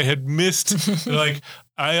fact that they had missed like,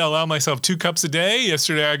 I allow myself 2 cups a day.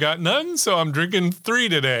 Yesterday I got none, so I'm drinking 3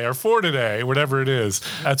 today or 4 today, whatever it is.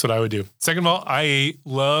 That's what I would do. Second of all, I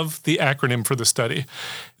love the acronym for the study,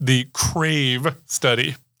 the CRAVE study,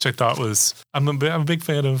 which I thought was, I'm a big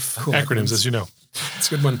fan of acronyms, as you know.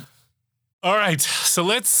 It's a good one. All right, so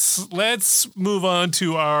let's move on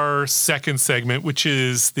to our second segment, which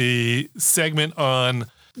is the segment on,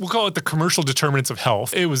 we'll call it the commercial determinants of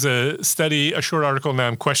health. It was a study, a short article. Now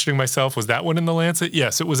I'm questioning myself. Was that one in The Lancet?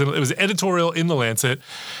 Yes, it was editorial in The Lancet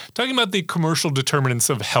talking about the commercial determinants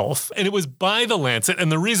of health. And it was by The Lancet.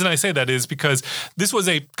 And the reason I say that is because this was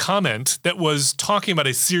a comment that was talking about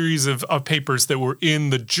a series of papers that were in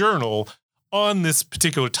the journal on this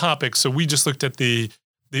particular topic. So we just looked at the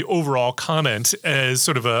overall comment as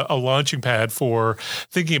sort of a launching pad for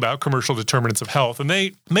thinking about commercial determinants of health. And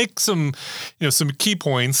they make some key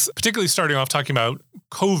points, particularly starting off talking about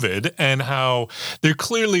COVID and how there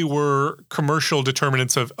clearly were commercial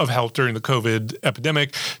determinants of health during the COVID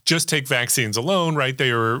epidemic. Just take vaccines alone, right?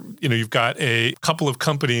 You've got a couple of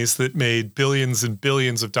companies that made billions and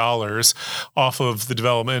billions of dollars off of the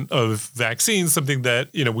development of vaccines, something that,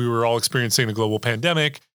 we were all experiencing in a global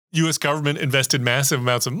pandemic. U.S. government invested massive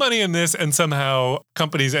amounts of money in this, and somehow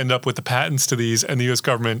companies end up with the patents to these, and the U.S.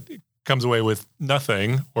 government comes away with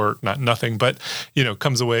nothing, or not nothing, but,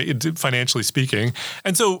 comes away financially speaking.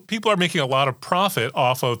 And so people are making a lot of profit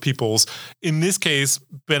off of people's, in this case,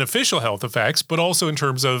 beneficial health effects, but also in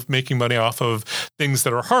terms of making money off of things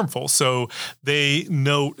that are harmful. So they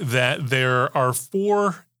note that there are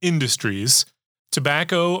 4 industries: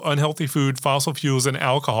 tobacco, unhealthy food, fossil fuels, and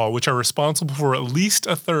alcohol, which are responsible for at least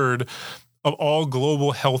a third of all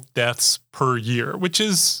global health deaths per year, which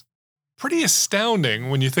is pretty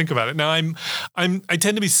astounding when you think about it. Now, I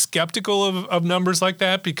tend to be skeptical of numbers like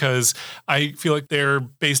that because I feel like they're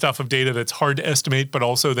based off of data that's hard to estimate, but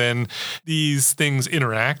also then these things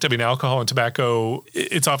interact. I mean, alcohol and tobacco,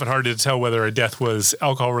 it's often hard to tell whether a death was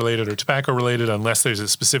alcohol-related or tobacco-related unless there's a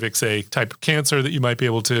specific, say, type of cancer that you might be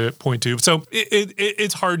able to point to. So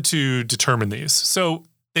it's hard to determine these. So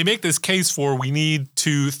they make this case for we need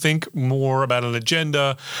to think more about an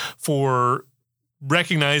agenda for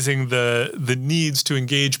recognizing the needs to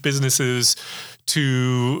engage businesses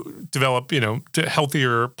to develop, to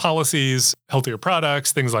healthier policies, healthier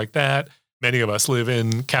products, things like that. many of us live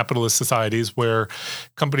in capitalist societies where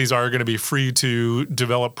companies are going to be free to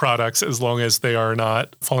develop products as long as they are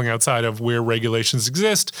not falling outside of where regulations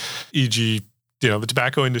exist, e.g., the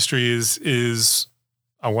tobacco industry is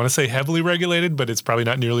I want to say heavily regulated, but it's probably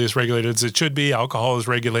not nearly as regulated as it should be. Alcohol is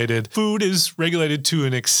regulated. Food is regulated to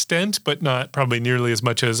an extent, but not probably nearly as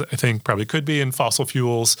much as I think probably could be. And fossil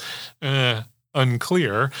fuels,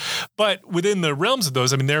 unclear. But within the realms of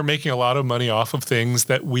those, I mean, they're making a lot of money off of things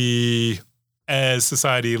that we as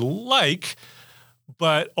society like,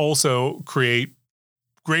 but also create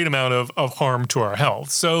great amount of harm to our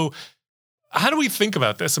health. So how do we think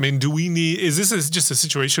about this? I mean, is this just a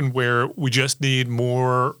situation where we just need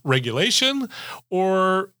more regulation?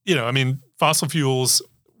 Or, fossil fuels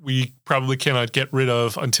we probably cannot get rid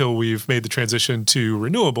of until we've made the transition to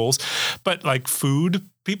renewables. But like food,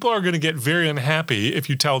 people are going to get very unhappy if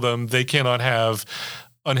you tell them they cannot have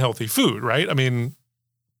unhealthy food, right? I mean,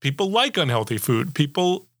 people like unhealthy food.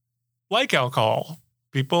 People like alcohol.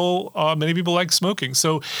 Many people like smoking.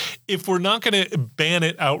 So if we're not going to ban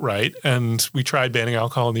it outright, and we tried banning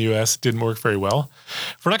alcohol in the U.S., it didn't work very well.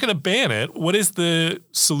 If we're not going to ban it, what is the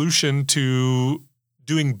solution to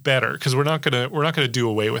doing better? Because we're not going to do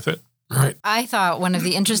away with it. Right. I thought one of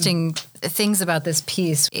the interesting things about this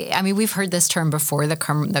piece, I mean, we've heard this term before, the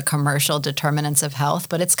commercial determinants of health,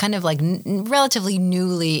 but it's kind of like relatively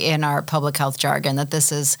newly in our public health jargon that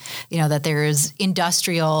this is, that there is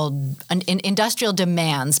industrial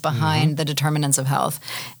demands behind the determinants of health.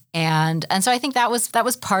 And so I think that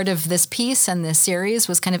was part of this piece and this series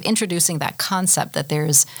was kind of introducing that concept that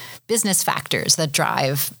there's business factors that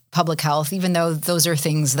drive public health, even though those are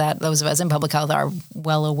things that those of us in public health are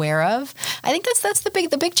well aware of. I think that's the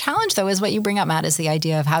big challenge, though, is what you bring up, Matt, is the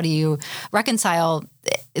idea of how do you reconcile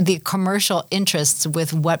the commercial interests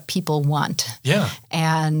with what people want. Yeah.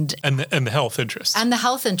 And the health interests. And the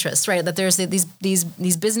health interests, right? That there's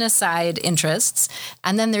these business side interests,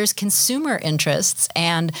 and then there's consumer interests,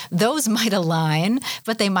 and those might align,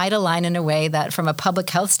 but they might align in a way that from a public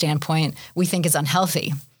health standpoint, we think is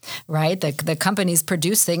unhealthy. Right? The companies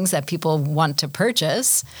produce things that people want to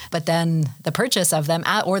purchase, but then the purchase of them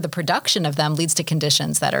or the production of them leads to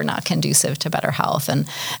conditions that are not conducive to better health. And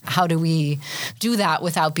how do we do that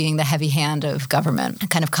without being the heavy hand of government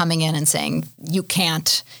kind of coming in and saying, you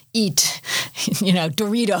can't eat,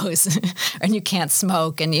 Doritos and you can't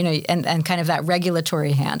smoke and kind of that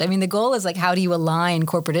regulatory hand. I mean, the goal is like, how do you align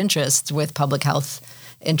corporate interests with public health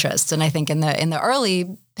interests? And I think in the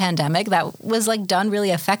early pandemic, that was like done really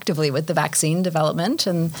effectively with the vaccine development,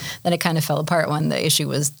 and then it kind of fell apart when the issue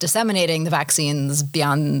was disseminating the vaccines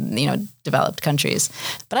beyond developed countries.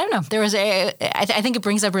 But I don't know. There was I think it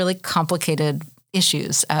brings up really complicated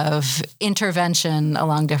issues of intervention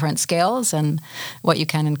along different scales and what you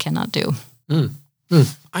can and cannot do.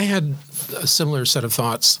 I had a similar set of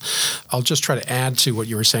thoughts. I'll just try to add to what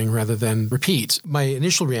you were saying rather than repeat. My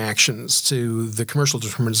initial reactions to the commercial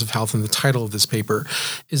determinants of health and the title of this paper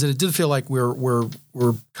is that it did feel like we're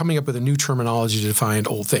coming up with a new terminology to define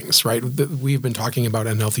old things, right? We've been talking about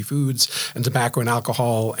unhealthy foods and tobacco and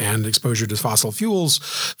alcohol and exposure to fossil fuels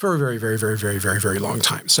for a very, very, very, very, very, very long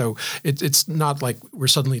time. So it's not like we're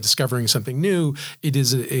suddenly discovering something new. It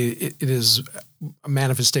is a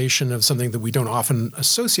manifestation of something that we don't often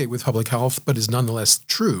associate with public health, but is nonetheless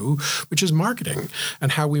true, which is marketing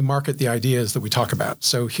and how we market the ideas that we talk about.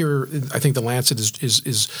 So here, I think the Lancet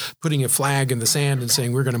is putting a flag in the sand and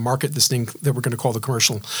saying we're going to market this thing that we're going to call the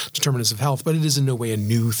commercial determinants of health, but it is in no way a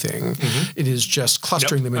new thing. Mm-hmm. It is just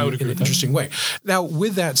clustering them in an interesting way. Now,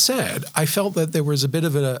 with that said, I felt that there was a bit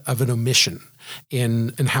of an omission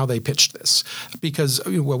in how they pitched this because,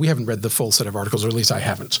 we haven't read the full set of articles, or at least I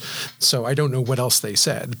haven't. So I don't know what else they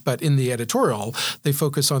said. But in the editorial, they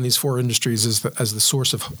focus on these four industries as the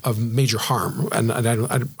source of major harm. And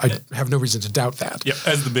I have no reason to doubt that. Yeah,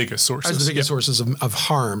 as the biggest sources. As the biggest sources of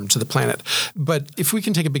harm to the planet. But if we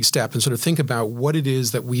can take a big step and sort of think about what it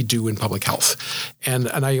is that we do in public health. And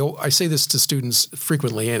I say this to students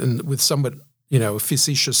frequently and with somewhat,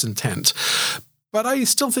 facetious intent. But I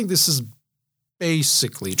still think this is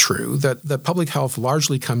basically true, that public health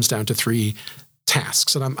largely comes down to three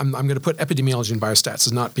tasks. And I'm going to put epidemiology and biostats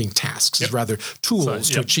as not being tasks, as rather tools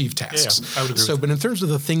to achieve tasks. Yeah, I would agree but in terms of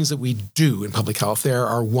the things that we do in public health, there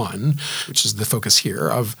are one, which is the focus here,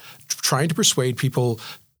 of trying to persuade people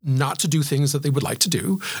not to do things that they would like to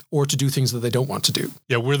do or to do things that they don't want to do.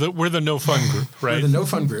 Yeah, we're the no fun group, right? We're the no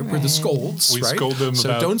fun group. Right. We're the scolds, we right? scold them so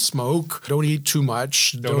about... don't smoke, don't eat too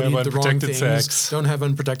much, don't eat the wrong things, sex. Don't have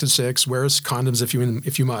unprotected sex, wear condoms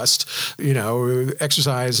if you must,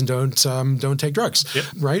 exercise and don't take drugs,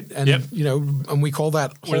 right? And and we call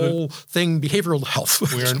that whole thing behavioral health.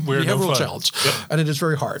 We're behavioral no challenge, and it is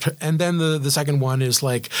very hard. And then the second one is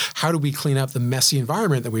like, how do we clean up the messy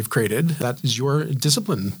environment that we've created? That is your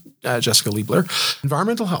discipline, Jessica Liebler.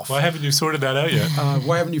 Environmental health. Why haven't you sorted that out yet?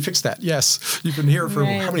 Why haven't you fixed that? Yes. You've been here for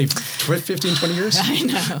how many, 15, 20 years? I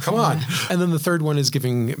know. Come on. And then the third one is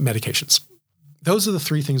giving medications. Those are the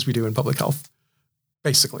three things we do in public health,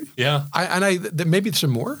 basically. Yeah. Maybe there's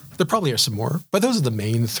some more. There probably are some more, but those are the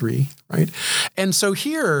main three, right? And so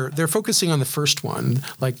here they're focusing on the first one,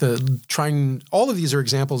 like all of these are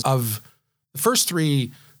examples of the first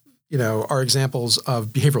three, are examples of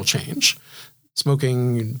behavioral change.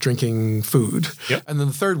 Smoking, drinking, food. Yep. And then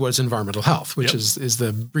the third was environmental health, which is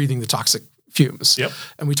the breathing the toxic fumes. Yep.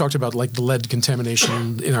 And we talked about like the lead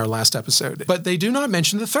contamination in our last episode. But they do not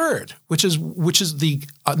mention the third, which is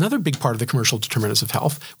another big part of the commercial determinants of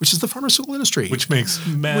health, which is the pharmaceutical industry. Which makes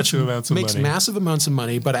massive amounts of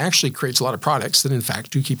money. But actually creates a lot of products that in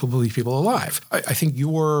fact do keep people alive. I think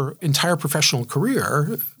your entire professional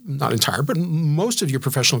career, not entire, but most of your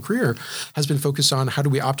professional career has been focused on how do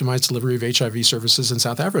we optimize delivery of HIV services in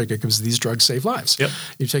South Africa because these drugs save lives. Yep.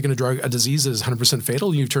 You've taken a disease that is 100% fatal,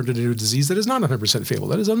 and you've turned it into a disease that is not 100% fatal.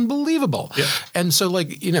 That is unbelievable. Yep. And so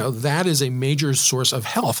that is a major source of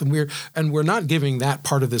health. And we're not giving that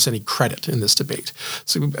part of this any credit in this debate.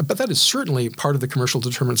 So, but that is certainly part of the commercial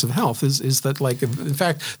determinants of health is that in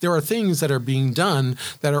fact, there are things that are being done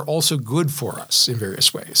that are also good for us in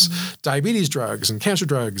various ways. Mm-hmm. Diabetes drugs and cancer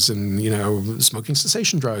drugs and, smoking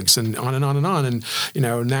cessation drugs and on and on and on. And,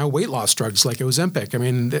 now weight loss drugs like Ozempic. I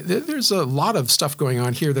mean, there's a lot of stuff going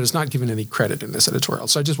on here that is not given any credit in this editorial.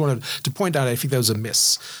 So I just wanted to point out, I think that was a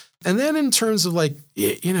miss. And then in terms of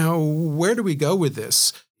where do we go with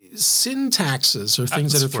this? Syntaxes or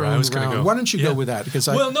things that are thrown around. Why don't you go with that? Because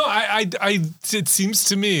it seems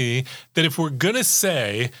to me that if we're going to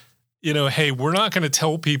say, hey, we're not going to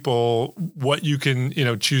tell people what you can,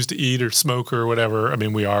 choose to eat or smoke or whatever. I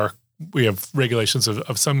mean, we have regulations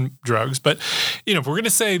of some drugs, but if we're going to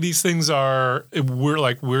say these things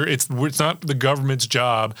it's not the government's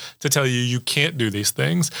job to tell you can't do these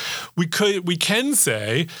things. We can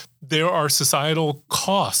say there are societal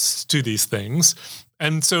costs to these things.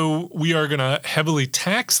 And so we are going to heavily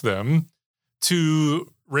tax them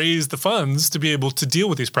to raise the funds to be able to deal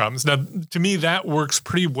with these problems. Now, to me, that works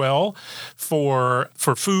pretty well for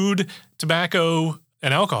food, tobacco,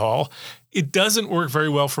 and alcohol. It doesn't work very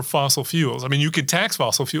well for fossil fuels. I mean, you could tax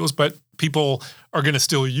fossil fuels, but people are going to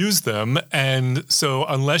still use them. And so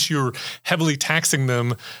unless you're heavily taxing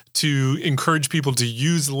them to encourage people to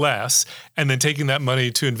use less and then taking that money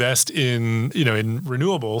to invest in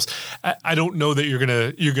renewables, I don't know that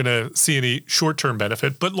you're going to see any short-term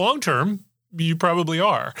benefit. But long-term, you probably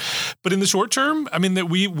are. But in the short term, I mean, that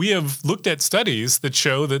we have looked at studies that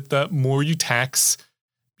show that the more you tax,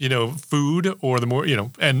 food, or the more,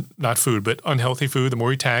 and not food, but unhealthy food, the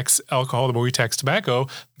more you tax alcohol, the more you tax tobacco,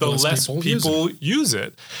 the less people use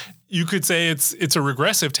it. You could say it's a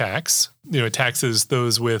regressive tax. It taxes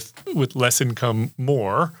those with less income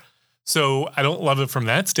more. So I don't love it from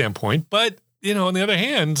that standpoint. But, on the other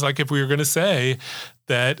hand, like if we were going to say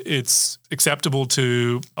that it's acceptable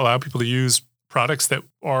to allow people to use products that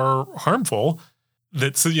are harmful,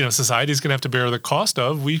 that society is going to have to bear the cost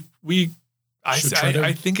of.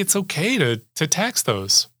 I think it's okay to tax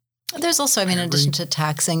those. There's also, in addition to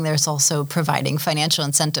taxing, there's also providing financial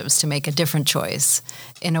incentives to make a different choice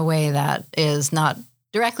in a way that is not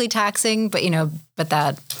directly taxing, but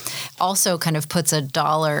that also kind of puts a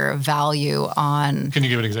dollar value on. Can you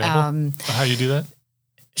give an example of how you do that?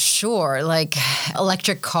 Sure. Like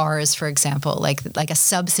electric cars, for example, like a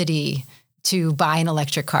subsidy to buy an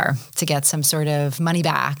electric car to get some sort of money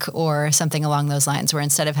back or something along those lines, where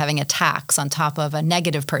instead of having a tax on top of a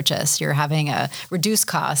negative purchase, you're having a reduced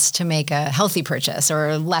cost to make a healthy purchase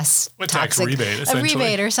or less toxic, rebate, a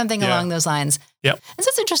rebate or something along those lines. Yep. And so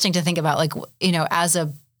it's interesting to think about, as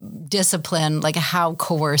a discipline, how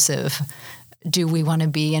coercive do we want to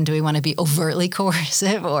be, and do we want to be overtly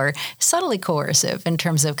coercive or subtly coercive in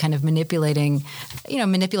terms of kind of manipulating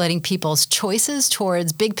people's choices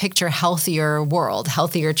towards big picture, healthier world,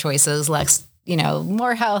 healthier choices, less,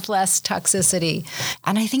 more health, less toxicity.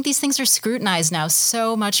 And I think these things are scrutinized now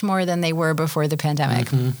so much more than they were before the pandemic.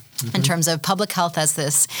 Mm-hmm. in terms of public health as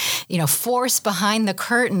this, force behind the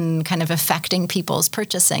curtain kind of affecting people's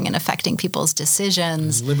purchasing and affecting people's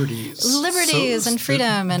decisions. Liberties and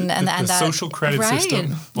freedom and the that social credit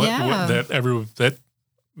system that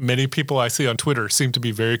many people I see on Twitter seem to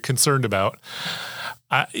be very concerned about.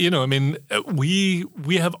 We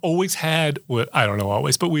have always had I don't know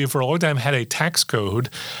always, but we have for a long time had a tax code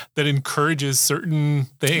that encourages certain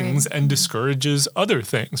things and discourages other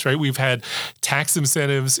things, right? We've had tax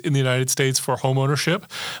incentives in the United States for home ownership.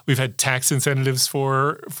 We've had tax incentives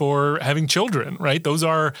for having children, right? Those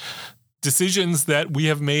are decisions that we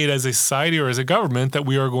have made as a society or as a government that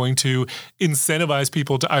we are going to incentivize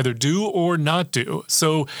people to either do or not do.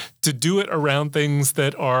 So to do it around things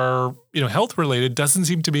that are, health related doesn't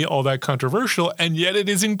seem to be all that controversial, and yet it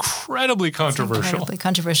is incredibly controversial.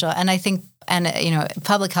 And I think,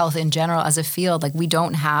 public health in general as a field, like we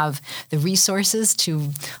don't have the resources to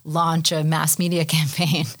launch a mass media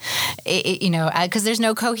campaign, because there's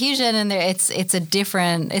no cohesion and it's a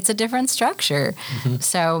different structure. Mm-hmm.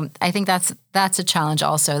 So I think that's a challenge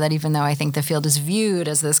also, that even though I think the field is viewed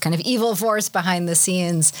as this kind of evil force behind the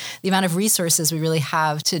scenes, the amount of resources we really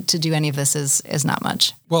have to do any of this is not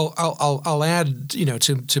much. Well, I'll add,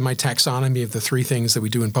 to my taxonomy of the three things that we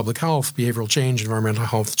do in public health: behavioral change, environmental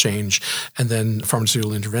health change, and then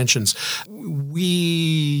pharmaceutical interventions.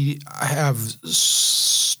 We have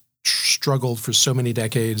struggled for so many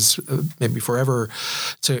decades, maybe forever,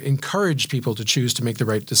 to encourage people to choose to make the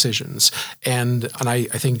right decisions. And I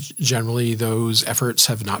think generally those efforts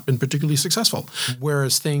have not been particularly successful.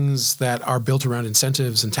 Whereas things that are built around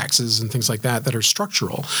incentives and taxes and things like that are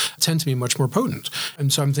structural tend to be much more potent.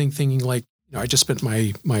 And so I'm thinking like, I just spent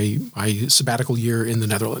my sabbatical year in the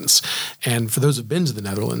Netherlands. And for those who've been to the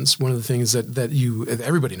Netherlands, one of the things that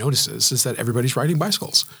everybody notices is that everybody's riding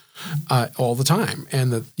bicycles all the time.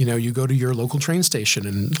 And that, you go to your local train station,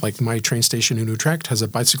 and like my train station in Utrecht has a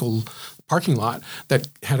bicycle parking lot that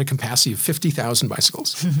had a capacity of 50,000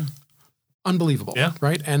 bicycles. Unbelievable,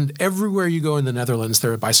 right? And everywhere you go in the Netherlands,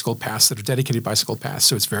 there are bicycle paths that are dedicated bicycle paths.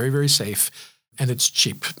 So it's very, very safe. And it's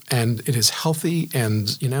cheap, and it is healthy, and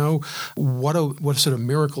what a sort of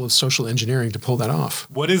miracle of social engineering to pull that off.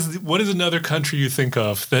 What is another country you think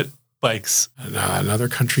of that bikes? Another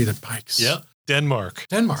country that bikes. Yeah, Denmark. Is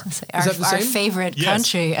that the same? Our favorite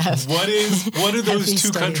country. What do those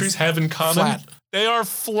two countries have in common? Flat. They are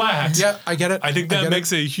flat. Yeah, I get it. I think that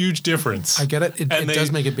makes a huge difference. I get it. It does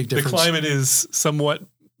make a big difference. The climate is somewhat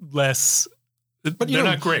less. But they're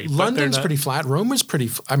not great. London's pretty flat. Rome is pretty.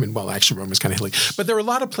 Actually, Rome is kind of hilly. But there are a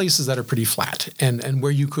lot of places that are pretty flat, and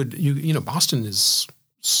where you could, Boston is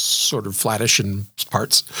sort of flattish in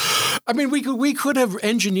parts. We could have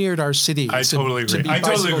engineered our cities. I totally agree.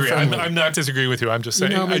 I'm not disagreeing with you. I'm just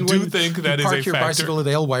saying I do think that is a factor. Park your bicycle at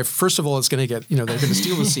Alewife. First of all, it's going to get they're going to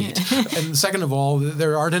steal the seat, and second of all,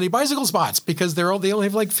 there aren't any bicycle spots because they only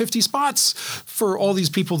have like 50 spots for all these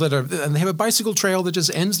people and they have a bicycle trail that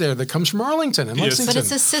just ends there that comes from Arlington and Lexington. But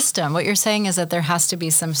it's a system. What you're saying is that there has to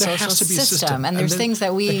be some social system, and there's things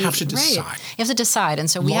that we have to decide. You have to decide, and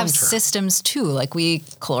so we have systems too. Like we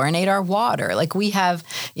chlorinate our water. Like we have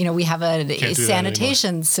a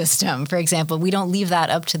sanitation system, for example. We don't leave that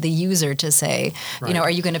up to the user to say,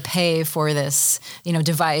 are you going to pay for this,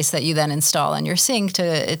 device that you then install on your sink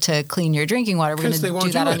to clean your drinking water? We're going to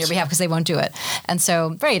do that on your behalf because they won't do it. And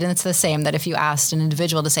so, and it's the same that if you asked an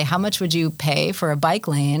individual to say, how much would you pay for a bike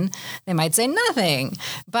lane? They might say nothing.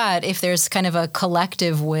 But if there's kind of a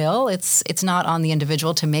collective will, it's not on the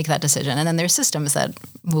individual to make that decision. And then there's systems that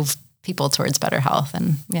move people towards better health.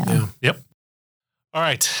 And Yep. All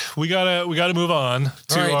right, we gotta move on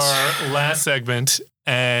to our last segment,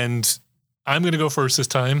 and I'm going to go first this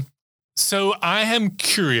time. So I am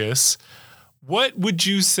curious, what would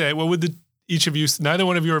you say? What would each of you? Neither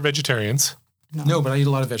one of you are vegetarians. No, but I eat a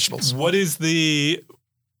lot of vegetables. What is the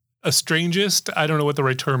strangest? I don't know what the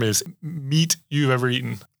right term is. Meat you've ever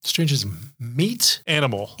eaten? Strangest meat?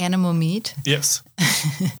 Animal meat. Yes.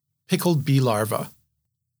 Pickled bee larvae.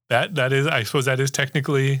 That is, I suppose that is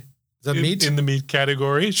technically. Is that meat? In the meat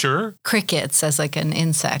category, sure. Crickets as like an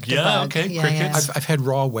insect. Yeah, okay, crickets. I've had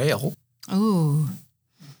raw whale. Ooh.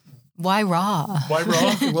 Why raw?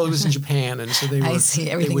 Well, it was in Japan, and so they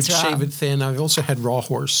would shave it thin. I've also had raw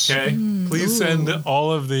horse. Okay. Please send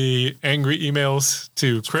all of the angry emails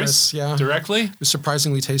to Chris directly. It was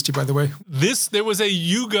surprisingly tasty, by the way. There was a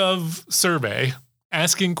YouGov survey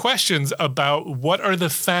asking questions about what are the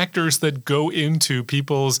factors that go into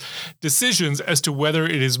people's decisions as to whether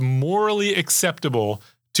it is morally acceptable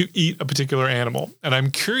to eat a particular animal. And I'm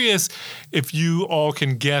curious if you all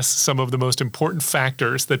can guess some of the most important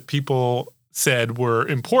factors that people said were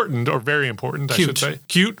important or very important, Cute. I should say.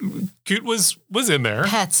 Cute was in there.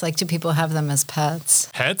 Pets, like do people have them as pets?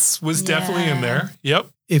 Pets was definitely in there. Yep.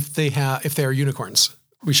 If they are unicorns,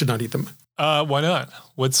 we should not eat them. Why not?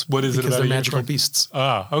 What is it about Because they're magical unicorn? beasts.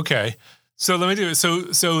 Okay. So let me do it. So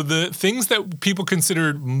the things that people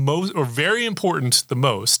considered most or very important the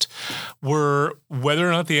most were whether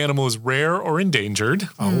or not the animal is rare or endangered.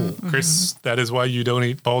 Oh, Chris, that is why you don't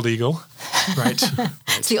eat bald eagle. Right.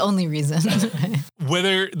 It's the only reason.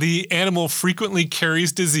 Whether the animal frequently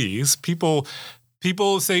carries disease.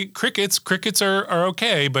 People say crickets are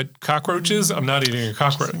okay, but cockroaches, I'm not eating a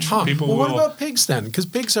cockroach. Huh. People Well, what will. about pigs then? Because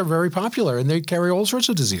pigs are very popular and they carry all sorts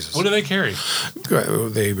of diseases. What do they carry?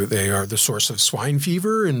 They are the source of swine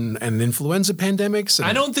fever and influenza pandemics. And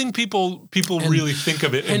I don't think people really think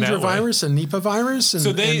of it in that way. Enterovirus and Nipah virus. And,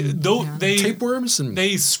 So they tapeworms and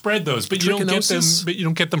they spread those, but you don't get them. trichinosis. But you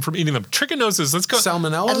don't get them from eating them. Trichinosis. Let's go.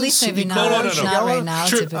 salmonella. At least maybe not, no. not right now.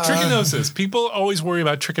 typically. Trichinosis. People always worry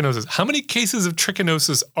about trichinosis. How many cases of trichinosis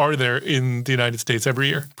are there in the United States every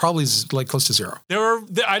year? Probably like close to zero. There are.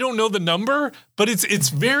 I don't know the number, but it's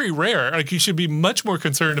very rare. Like you should be much more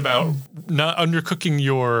concerned about not undercooking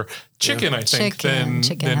your chicken. I think than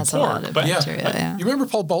has pork. a lot of bacteria. Yeah. You remember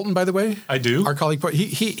Paul Bolton, by the way? I do. Our colleague,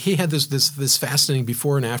 he had this fascinating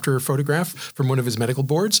before and after photograph from one of his medical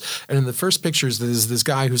boards. And in the first pictures, there's this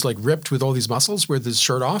guy who's like ripped with all these muscles with his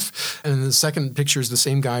shirt off. And in the second picture is the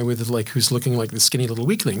same guy with like who's looking like the skinny little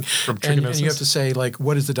weakling. From and trichinosis? you have to say like,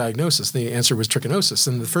 what is the diagnosis? The answer was trichinosis.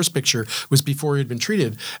 And the first picture was before he had been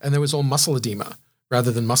treated, and there was all muscle edema rather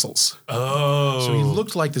than muscles. Oh. So he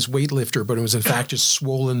looked like this weightlifter, but it was in fact just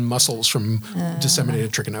swollen muscles from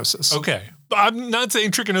disseminated trichinosis. Okay. I'm not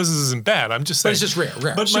saying trichinosis isn't bad. I'm just saying. it's just rare.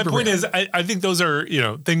 But my super point rare. is, I think those are,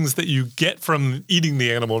 things that you get from eating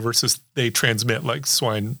the animal versus they transmit, like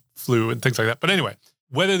swine flu and things like that. But anyway,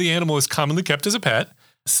 whether the animal is commonly kept as a pet,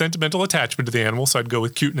 sentimental attachment to the animal, so I'd go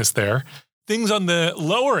with cuteness there. Things on the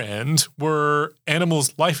lower end were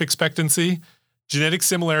animals' life expectancy, genetic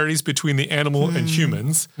similarities between the animal and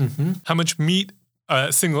humans, how much meat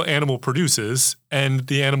a single animal produces, and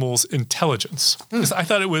the animal's intelligence. So I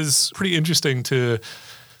thought it was pretty interesting to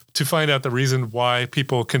find out the reason why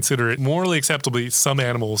people consider it morally acceptable to eat some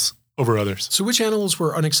animals over others. So which animals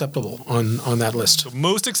were unacceptable on that list?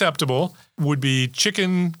 Most acceptable would be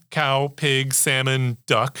chicken, cow, pig, salmon,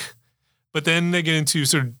 duck. But then they get into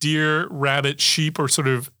sort of deer, rabbit, sheep are sort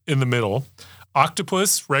of in the middle.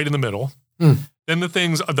 Octopus, right in the middle. Then the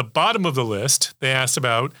things at the bottom of the list, they asked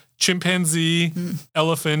about chimpanzee,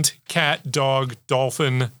 elephant, cat, dog,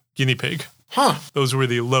 dolphin, guinea pig. Huh. Those were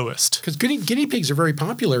the lowest. Because guinea pigs are very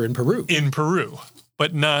popular in Peru. In Peru,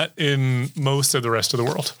 but not in most of the rest of the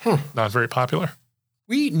world. Not very popular.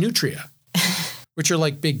 We eat nutria, which are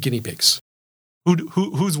like big guinea pigs.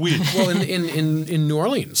 Who's we? Well, in New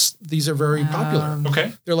Orleans, these are very popular.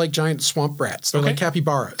 Okay. They're like giant swamp rats. They're like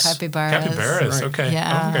capybaras. Capybaras. Right. Okay. Yeah.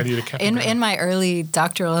 I don't think I'd eat a capybara. In my early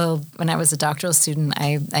when I was a doctoral student,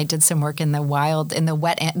 I did some work in the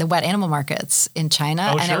wet animal markets in China,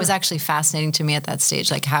 and sure. it was actually fascinating to me at that stage,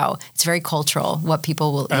 like how it's very cultural what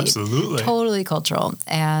people will eat. Absolutely. Totally cultural.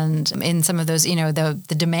 And in some of those,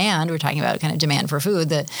 the demand, we're talking about kind of demand for food,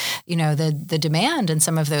 the demand in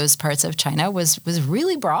some of those parts of China was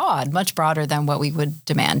really broad, much broader than what we would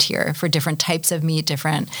demand here for different types of meat,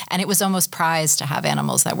 and it was almost prized to have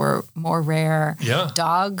animals that were more rare. Yeah.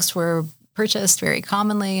 Dogs were purchased very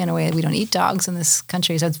commonly in a way we don't eat dogs in this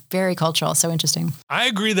country. So it's very cultural. So interesting. I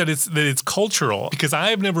agree that it's cultural because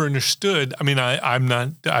I have never understood. I mean, I'm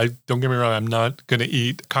not. Don't get me wrong. I'm not going to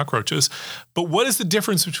eat cockroaches. But what is the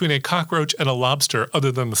difference between a cockroach and a lobster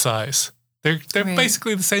other than the size? They're Right.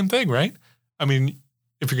 basically the same thing, right? I mean,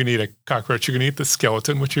 if you're going to eat a cockroach, you're going to eat the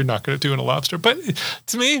skeleton, which you're not going to do in a lobster. But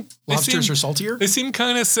to me, Lobsters are saltier? They seem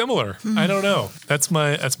kind of similar. I don't know. That's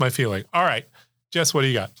my feeling. All right, Jess, what do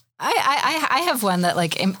you got? I have one that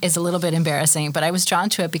is a little bit embarrassing, but I was drawn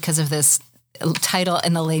to it because of this title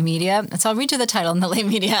in the lay media. So I'll read you the title in the lay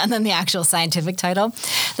media and then the actual scientific title.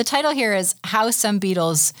 The title here is How Some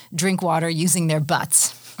Beetles Drink Water Using Their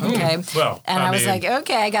Butts. Okay. Well, and I was like,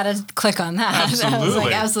 okay, I got to click on that. Absolutely. I was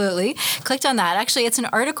like, absolutely. Clicked on that. Actually, it's an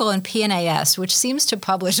article in PNAS, which seems to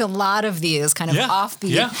publish a lot of these kind of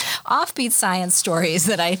offbeat science stories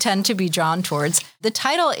that I tend to be drawn towards. The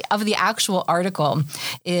title of the actual article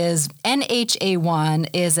is NHA1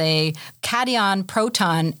 is a cation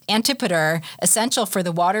proton antipater essential for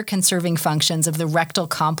the water conserving functions of the rectal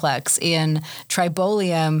complex in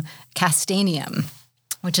Tribolium castaneum,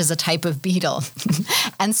 which is a type of beetle.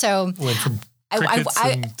 And so went from crickets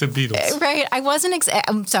and to beetles. Right. I wasn't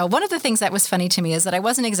so one of the things that was funny to me is that I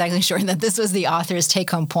wasn't exactly sure that this was the author's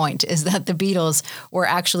take-home point, is that the beetles were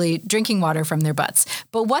actually drinking water from their butts.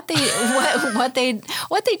 But what they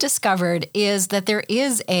what they discovered is that there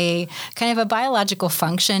is a kind of a biological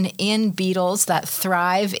function in beetles that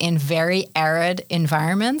thrive in very arid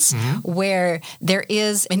environments, where there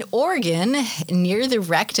is an organ near the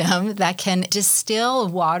rectum that can distill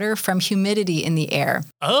water from humidity in the air.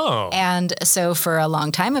 Oh. And so for a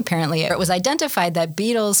long time, apparently, it was identified that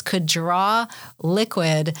beetles could draw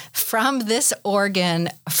liquid from this organ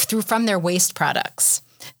from their waste products.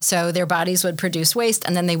 So their bodies would produce waste,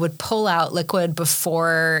 and then they would pull out liquid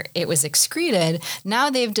before it was excreted.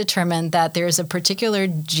 Now they've determined that there's a particular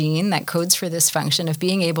gene that codes for this function of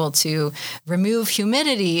being able to remove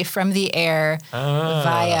humidity from the air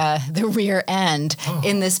via the rear end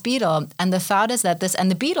in this beetle. And the thought is that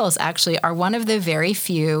the beetles actually are one of the very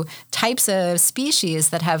few types of species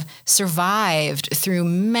that have survived through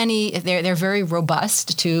many, they're very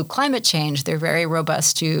robust to climate change. They're very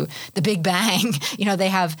robust to the Big Bang.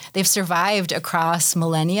 They've survived across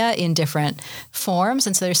millennia in different forms.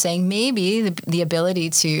 And so they're saying maybe the ability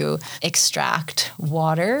to extract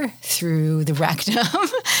water through the rectum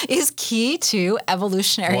is key to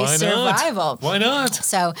evolutionary survival. Why not?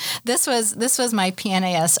 So this was my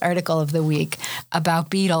PNAS article of the week about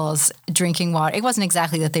beetles drinking water. It wasn't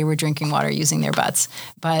exactly that they were drinking water using their butts,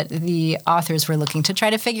 but the authors were looking to try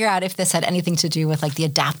to figure out if this had anything to do with like the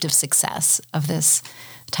adaptive success of this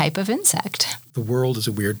type of insect. The world is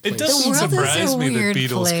a weird place. It doesn't surprise me that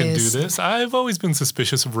beetles can do this. I've always been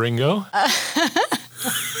suspicious of Ringo.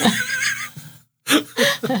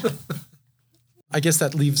 I guess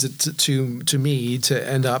that leaves it to me to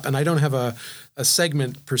end up, and I don't have a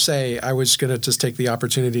segment per se. I was going to just take the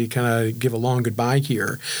opportunity to kind of give a long goodbye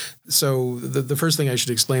here. So the first thing I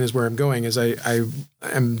should explain is where I'm going is I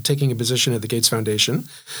am taking a position at the Gates Foundation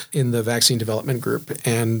in the vaccine development group.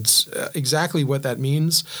 And exactly what that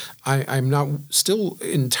means, I'm not still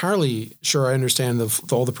entirely sure I understand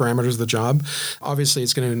all the parameters of the job. Obviously,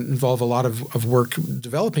 it's going to involve a lot of work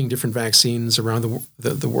developing different vaccines around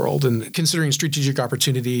the world and considering strategic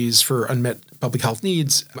opportunities for unmet public health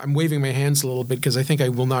needs. I'm waving my hands a little bit because I think I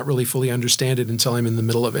will not really fully understand it until I'm in the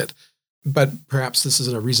middle of it. But perhaps this is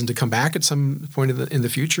a reason to come back at some point in the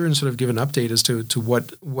future and sort of give an update as to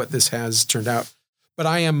what this has turned out. But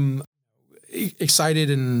I am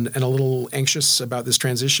excited and a little anxious about this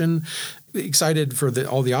transition. Excited for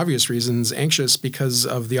all the obvious reasons, anxious because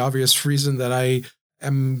of the obvious reason that I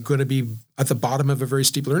am going to be at the bottom of a very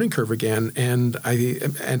steep learning curve again. And I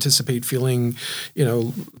anticipate feeling,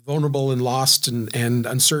 vulnerable and lost and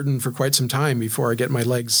uncertain for quite some time before I get my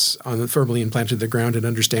legs firmly implanted in the ground and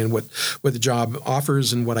understand what the job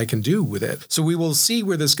offers and what I can do with it. So we will see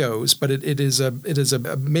where this goes, but it is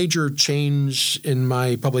a major change in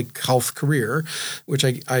my public health career, which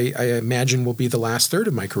I imagine will be the last third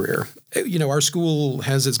of my career. Our school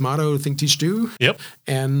has its motto, think, teach, do. Yep.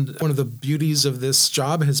 And one of the beauties of this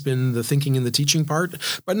job has been the thinking and the teaching part,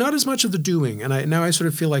 but not as much of the doing. And now I sort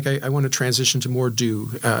of feel like I want to transition to more do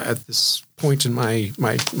at this point in my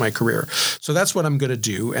career. So that's what I'm going to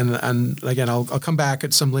do. And again, I'll come back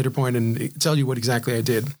at some later point and tell you what exactly I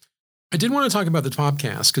did. I did want to talk about the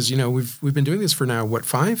podcast because, we've been doing this for now,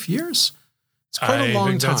 5 years? It's quite a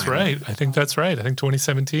long time. That's right. I think that's right. I think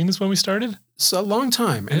 2017 is when we started. It's a long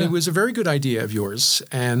time. And it was a very good idea of yours.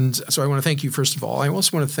 And so I want to thank you, first of all. I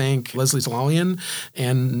also want to thank Leslie Zalalian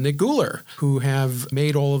and Nick Guler, who have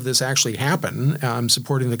made all of this actually happen,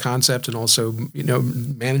 supporting the concept and also,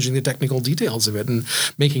 managing the technical details of it and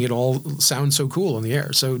making it all sound so cool on the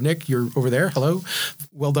air. So, Nick, you're over there. Hello.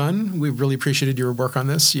 Well done. We've really appreciated your work on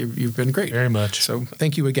this. You've been great. Very much. So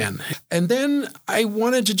thank you again. And then I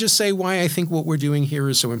wanted to just say why I think what we're doing here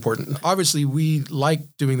is so important. Obviously, we like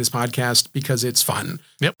doing this podcast because it's fun.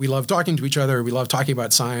 Yep. We love talking to each other. We love talking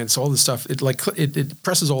about science, all this stuff. It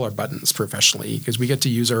presses all our buttons professionally because we get to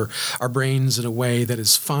use our brains in a way that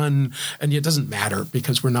is fun, and it doesn't matter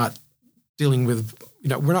because we're not dealing with,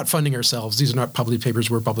 we're not funding ourselves. These are not public papers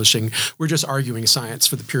we're publishing. We're just arguing science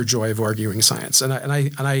for the pure joy of arguing science. And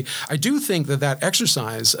I do think that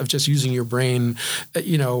exercise of just using your brain,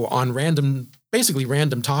 on basically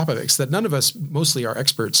random topics that none of us mostly are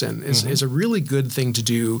experts in is a really good thing to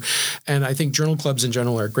do. And I think journal clubs in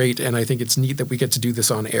general are great. And I think it's neat that we get to do this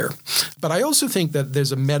on air. But I also think that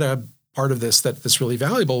there's a meta part of this that's really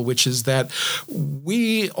valuable, which is that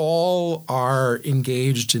we all are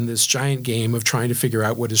engaged in this giant game of trying to figure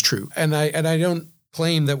out what is true. And I don't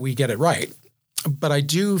claim that we get it right. But I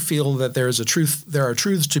do feel that there are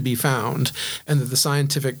truths to be found, and that the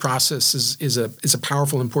scientific process is a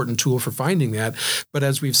powerful, important tool for finding that. But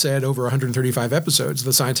as we've said over 135 episodes,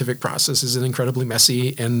 the scientific process is an incredibly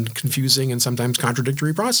messy and confusing and sometimes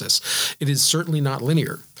contradictory process. It is certainly not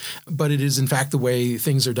linear, but it is in fact the way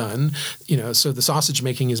things are done. So the sausage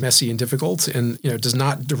making is messy and difficult, and does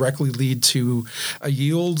not directly lead to a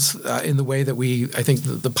yield in the way that I think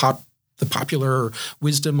the popular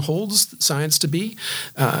wisdom holds science to be,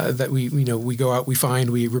 that we go out, we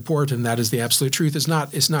find, we report, and that is the absolute truth. Is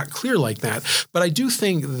not clear like that. But I do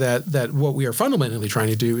think that what we are fundamentally trying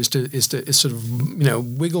to do is to sort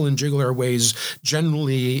of wiggle and jiggle our ways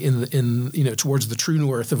generally in towards the true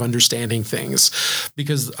north of understanding things,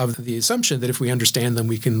 because of the assumption that if we understand them,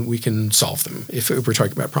 we can solve them if we're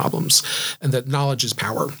talking about problems, and that knowledge is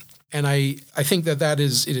power. And I think it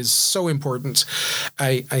is so important.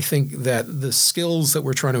 I think that the skills that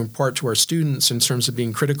we're trying to impart to our students in terms of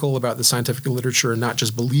being critical about the scientific literature and not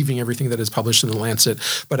just believing everything that is published in the Lancet,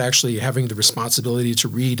 but actually having the responsibility to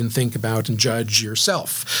read and think about and judge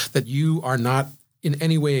yourself, that you are not in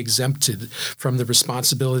any way exempted from the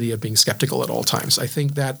responsibility of being skeptical at all times. I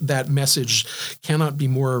think that message cannot be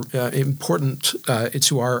more important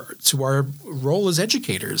to our role as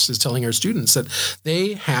educators, is telling our students that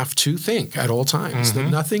they have to think at all times,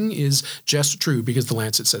 that nothing is just true because the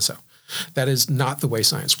Lancet says so. That is not the way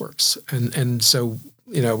science works. And so,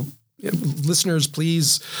 listeners,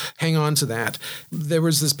 please hang on to that. There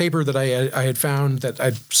was this paper that I had found that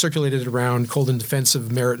I'd circulated around called In Defense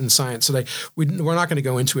of Merit in Science. And we're not going to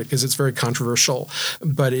go into it because it's very controversial,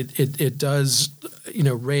 but it does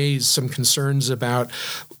raise some concerns about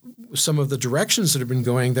some of the directions that have been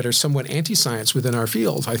going that are somewhat anti-science within our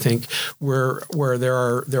field. I think where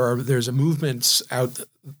there's a movement out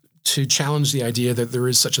to challenge the idea that there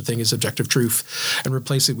is such a thing as objective truth, and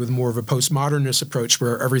replace it with more of a postmodernist approach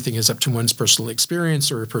where everything is up to one's personal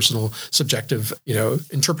experience or a personal subjective,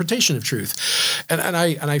 interpretation of truth. And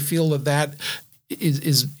I feel that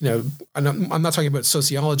is I'm not talking about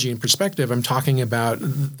sociology and perspective. I'm talking about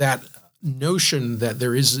that notion that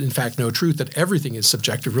there is in fact no truth, that everything is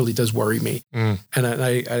subjective, really does worry me. And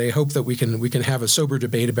I hope that we can have a sober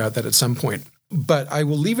debate about that at some point. But I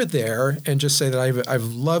will leave it there and just say that I've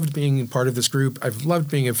loved being part of this group. I've loved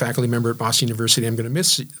being a faculty member at Boston University. I'm going to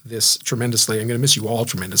miss this tremendously. I'm going to miss you all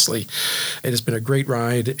tremendously. It has been a great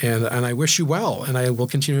ride, and I wish you well. And I will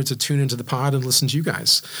continue to tune into the pod and listen to you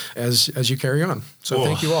guys as you carry on. So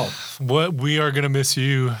Thank you all. We are going to miss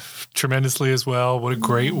you tremendously as well. What a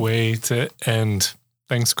great way to end.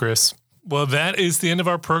 Thanks, Chris. Well, that is the end of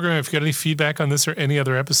our program. If you got any feedback on this or any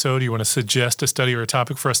other episode, you want to suggest a study or a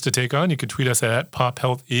topic for us to take on, you can tweet us at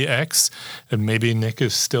PopHealthEX. And maybe Nick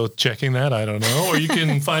is still checking that. I don't know. Or you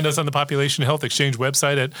can find us on the Population Health Exchange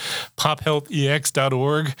website at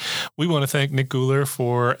pophealthex.org. We want to thank Nick Guler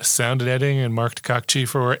for sound editing and Mark Tkachuk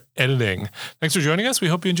for editing. Thanks for joining us. We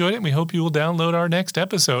hope you enjoyed it, and we hope you will download our next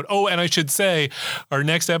episode. Oh, and I should say, our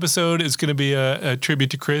next episode is going to be a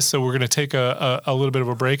tribute to Chris, so we're going to take a little bit of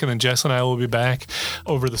a break, and then Jess and I will be back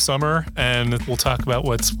over the summer, and we'll talk about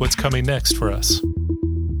what's coming next for us.